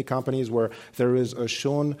really any companies where there is a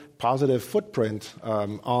shown positive footprint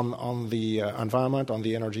on the environment, on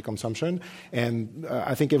the energy consumption. And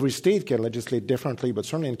I think every state can legislate differently, but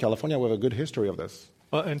certainly in California we have a good history of this.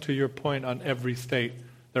 Well, and to your point on every state,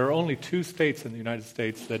 there are only 2 states in the United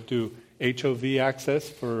States that do HOV access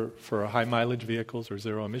for high-mileage vehicles or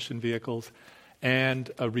zero-emission vehicles and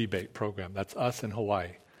a rebate program. That's us and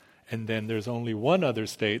Hawaii. And then there's only one other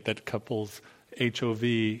state that couples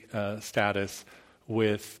HOV status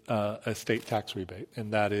with a state tax rebate,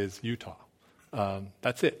 and that is Utah.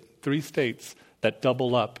 That's it. 3 states that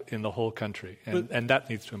double up in the whole country, and that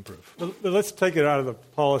needs to improve. But let's take it out of the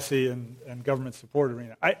policy and government support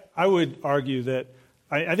arena. I would argue that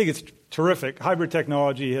I think it's terrific. Hybrid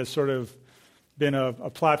technology has sort of been a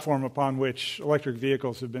platform upon which electric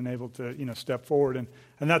vehicles have been able to, step forward, and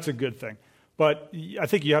that's a good thing. But I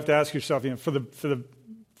think you have to ask yourself, for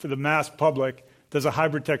the mass public, does a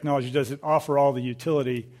hybrid technology, does it offer all the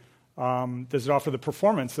utility? Does it offer the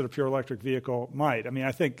performance that a pure electric vehicle might? I mean,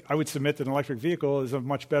 I would submit that an electric vehicle is a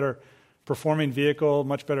much better performing vehicle,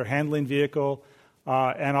 much better handling vehicle,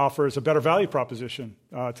 and offers a better value proposition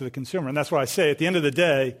to the consumer. And that's why I say at the end of the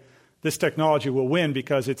day, this technology will win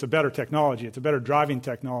because it's a better technology. It's a better driving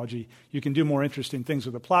technology. You can do more interesting things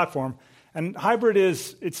with the platform. And hybrid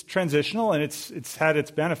it's transitional and it's had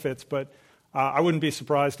its benefits, but I wouldn't be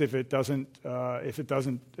surprised if it doesn't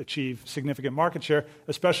achieve significant market share,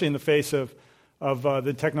 especially in the face of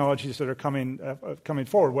the technologies that are coming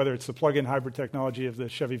forward, whether it's the plug-in hybrid technology of the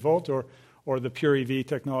Chevy Volt or the pure EV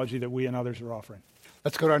technology that we and others are offering.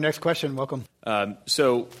 Let's go to our next question. Welcome.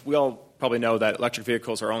 So we all probably know that electric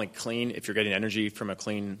vehicles are only clean if you're getting energy from a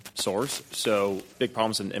clean source. So big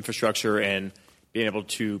problems in infrastructure and being able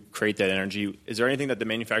to create that energy. Is there anything that the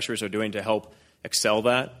manufacturers are doing to help excel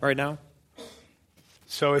that right now?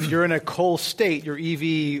 So if you're in a coal state, your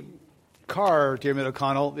EV car, Diarmuid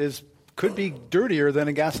O'Connell, could be dirtier than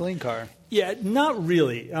a gasoline car. Yeah, not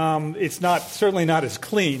really. It's certainly not as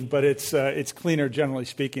clean, but it's cleaner generally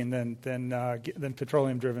speaking than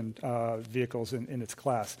petroleum-driven vehicles in its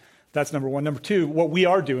class. That's number one. Number two, what we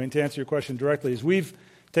are doing, to answer your question directly, is we've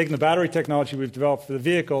taken the battery technology we've developed for the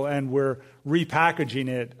vehicle and we're repackaging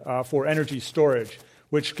it for energy storage,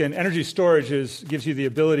 energy storage gives you the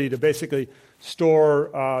ability to basically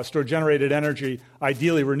store generated energy,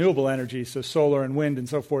 ideally renewable energy, so solar and wind and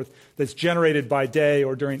so forth, that's generated by day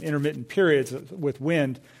or during intermittent periods with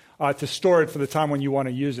wind, to store it for the time when you want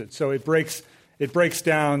to use it. So it breaks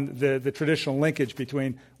down the traditional linkage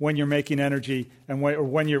between when you're making energy and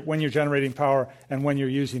when you're generating power and when you're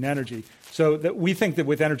using energy. So that we think that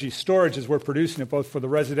with energy storage, as we're producing it both for the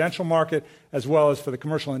residential market as well as for the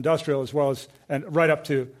commercial industrial, as well as and right up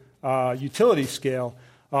to utility scale,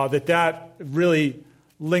 that really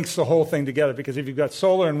links the whole thing together. Because if you've got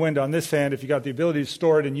solar and wind on this hand, if you've got the ability to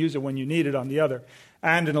store it and use it when you need it on the other,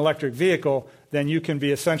 and an electric vehicle, then you can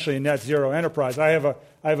be essentially a net zero enterprise. I have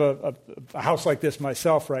a house like this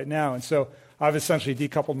myself right now, and so I've essentially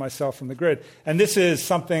decoupled myself from the grid. And this is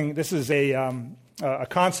a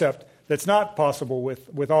concept that's not possible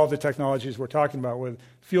with all the technologies we're talking about. With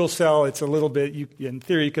fuel cell, it's a little bit, in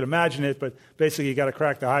theory you could imagine it, but basically you got to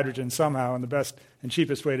crack the hydrogen somehow, and the best and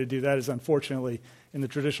cheapest way to do that is unfortunately in the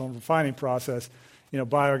traditional refining process.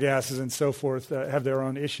 Biogases and so forth have their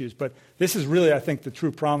own issues. But this is really, I think, the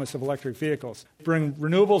true promise of electric vehicles. Bring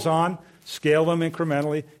renewables on, scale them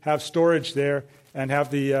incrementally, have storage there, and have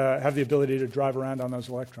the ability to drive around on those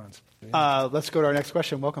electrons. Let's go to our next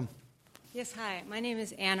question. Welcome. Yes, hi. My name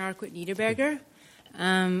is Ann Arkwit Niederberger.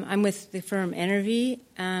 I'm with the firm Energy,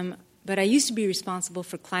 but I used to be responsible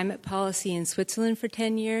for climate policy in Switzerland for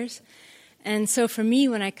 10 years. And so for me,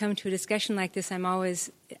 when I come to a discussion like this, I always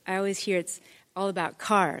hear it's all about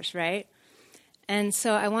cars, right? And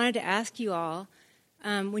so I wanted to ask you all,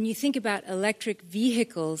 when you think about electric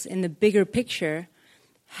vehicles in the bigger picture,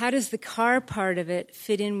 how does the car part of it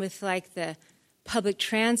fit in with like the public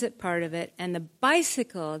transit part of it and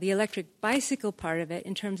the electric bicycle part of it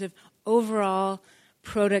in terms of overall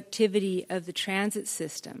productivity of the transit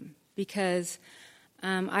system? Because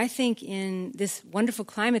I think in this wonderful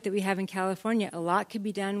climate that we have in California, a lot could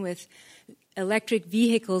be done with electric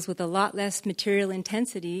vehicles with a lot less material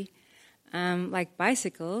intensity, like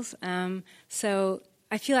bicycles. So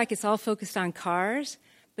I feel like it's all focused on cars,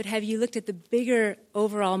 but have you looked at the bigger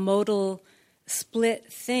overall modal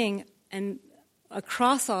split thing and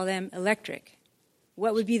across all them electric?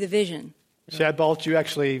 What would be the vision? Shad Balch, you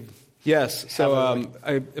actually... Yes, so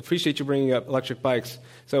I appreciate you bringing up electric bikes.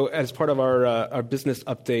 So as part of our business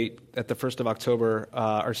update at the 1st of October,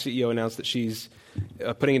 our CEO announced that she's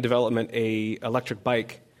putting in development a electric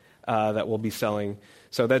bike that we'll be selling.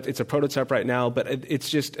 So that it's a prototype right now, but it's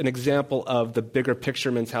just an example of the bigger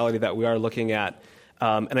picture mentality that we are looking at.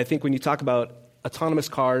 And I think when you talk about autonomous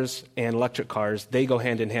cars and electric cars, they go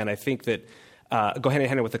hand in hand. I think that go hand in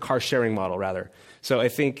hand with the car sharing model, rather. So I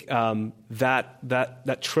think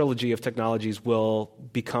that trilogy of technologies will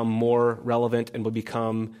become more relevant and will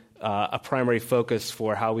become a primary focus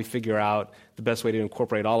for how we figure out the best way to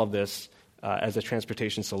incorporate all of this as a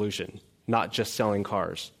transportation solution, not just selling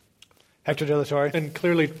cars. Hector De La Torre. And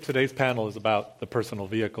clearly today's panel is about the personal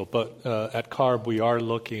vehicle, but at CARB we are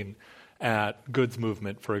looking at goods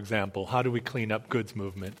movement, for example. How do we clean up goods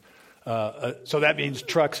movement? So that means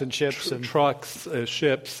trucks and ships? Trucks,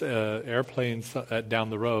 ships, airplanes down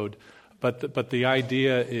the road. But the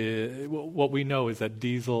idea is, what we know is that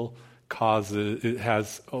diesel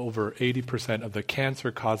has over 80% of the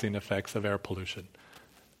cancer-causing effects of air pollution.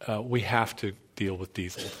 We have to deal with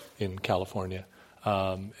diesel in California.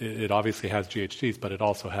 It obviously has GHGs, but it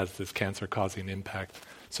also has this cancer-causing impact.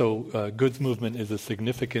 So goods movement is a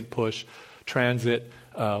significant push. Transit,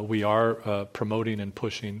 we are promoting and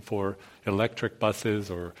pushing for electric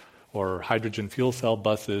buses or hydrogen fuel cell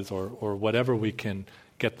buses or whatever we can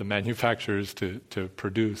get the manufacturers to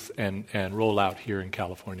produce and roll out here in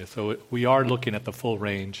California. So we are looking at the full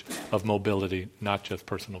range of mobility, not just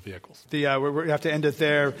personal vehicles. We have to end it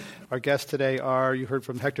there. Our guests today you heard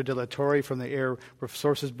from Hector De La Torre from the Air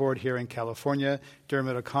Resources Board here in California,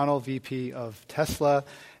 Diarmuid O'Connell, VP of Tesla,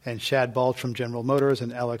 and Shad Balch from General Motors,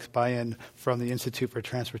 and Alex Bayen from the Institute for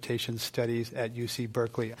Transportation Studies at UC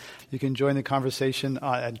Berkeley. You can join the conversation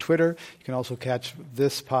on Twitter. You can also catch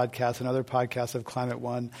this podcast and other podcasts of Climate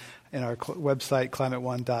One in our website,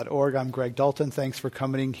 climateone.org. I'm Greg Dalton. Thanks for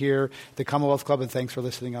coming here, the Commonwealth Club, and thanks for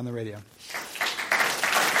listening on the radio.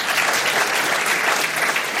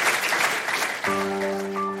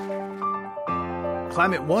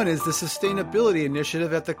 Climate One is the sustainability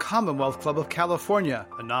initiative at the Commonwealth Club of California,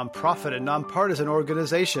 a nonprofit and nonpartisan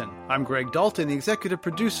organization. I'm Greg Dalton, the executive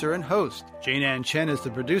producer and host. Jane Ann Chen is the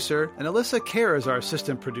producer, and Alyssa Kerr is our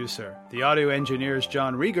assistant producer. The audio engineer is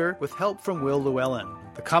John Rieger, with help from Will Llewellyn.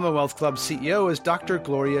 The Commonwealth Club CEO is Dr.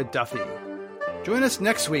 Gloria Duffy. Join us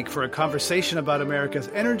next week for a conversation about America's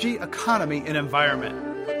energy, economy, and environment.